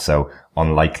 so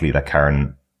unlikely that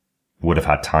Karen would have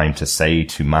had time to say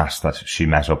to Matt that she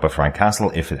met up with Frank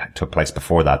Castle if it took place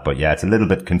before that. But yeah, it's a little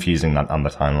bit confusing on the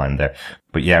timeline there.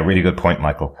 But yeah, really good point,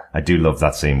 Michael. I do love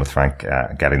that scene with Frank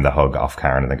getting the hug off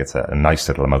Karen. I think it's a nice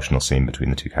little emotional scene between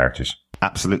the two characters.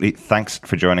 Absolutely. Thanks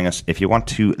for joining us. If you want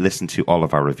to listen to all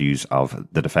of our reviews of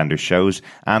the Defenders shows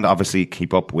and obviously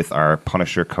keep up with our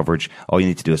Punisher coverage, all you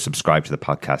need to do is subscribe to the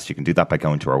podcast. You can do that by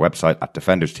going to our website at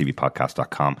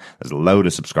defenderstvpodcast.com. There's a load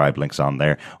of subscribe links on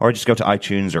there, or just go to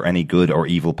iTunes or any good or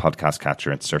evil podcast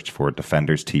catcher and search for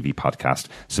Defenders TV Podcast.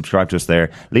 Subscribe to us there,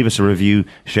 leave us a review,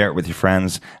 share it with your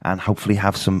friends, and hopefully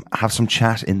have some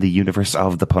chat in the universe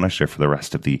of the Punisher for the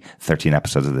rest of the 13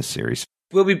 episodes of this series.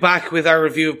 We'll be back with our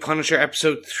review of Punisher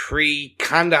Episode 3,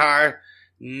 Kandahar,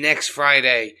 next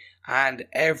Friday, and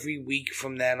every week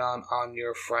from then on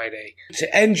your Friday.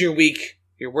 To end your week,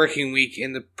 your working week,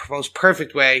 in the most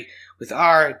perfect way, with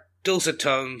our dulcet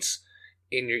tones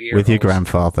in your ear. With your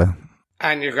grandfather.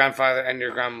 And your grandfather and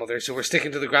your grandmother. So we're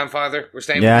sticking to the grandfather? We're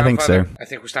staying with the grandfather? I think so. I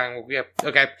think we're staying with, yeah,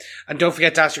 okay. And don't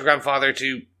forget to ask your grandfather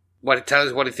to tell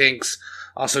us what he thinks.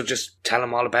 Also, just tell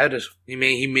him all about it. He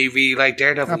may really like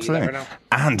Daredevil. Absolutely. You never know.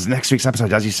 And next week's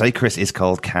episode, as you say, Chris, is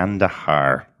called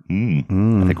Kandahar. I think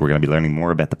we're going to be learning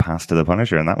more about the past of the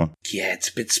Punisher in that one. Yeah, it's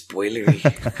a bit spoilery.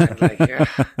 Kind of like,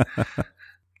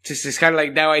 it's kind of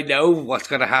like, now I know what's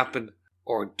going to happen.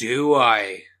 Or do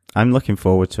I? I'm looking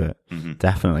forward to it. Mm-hmm.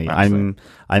 Definitely. Absolutely.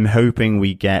 I'm hoping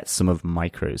we get some of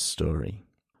Micro's story.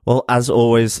 Well, as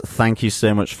always, thank you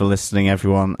so much for listening,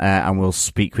 everyone, and we'll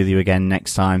speak with you again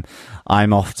next time.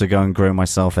 I'm off to go and grow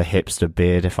myself a hipster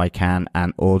beard if I can,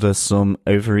 and order some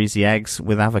over easy eggs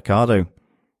with avocado.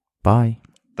 Bye.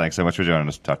 Thanks so much for joining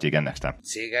us. Talk to you again next time.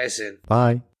 See you guys soon.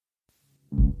 Bye.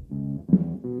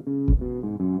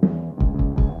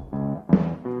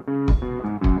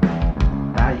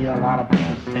 I hear a lot of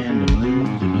people saying the blues,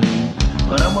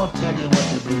 but I'm gonna tell you what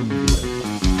the blues is.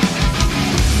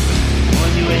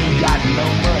 When you ain't got no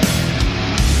money,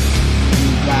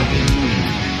 you got the blues.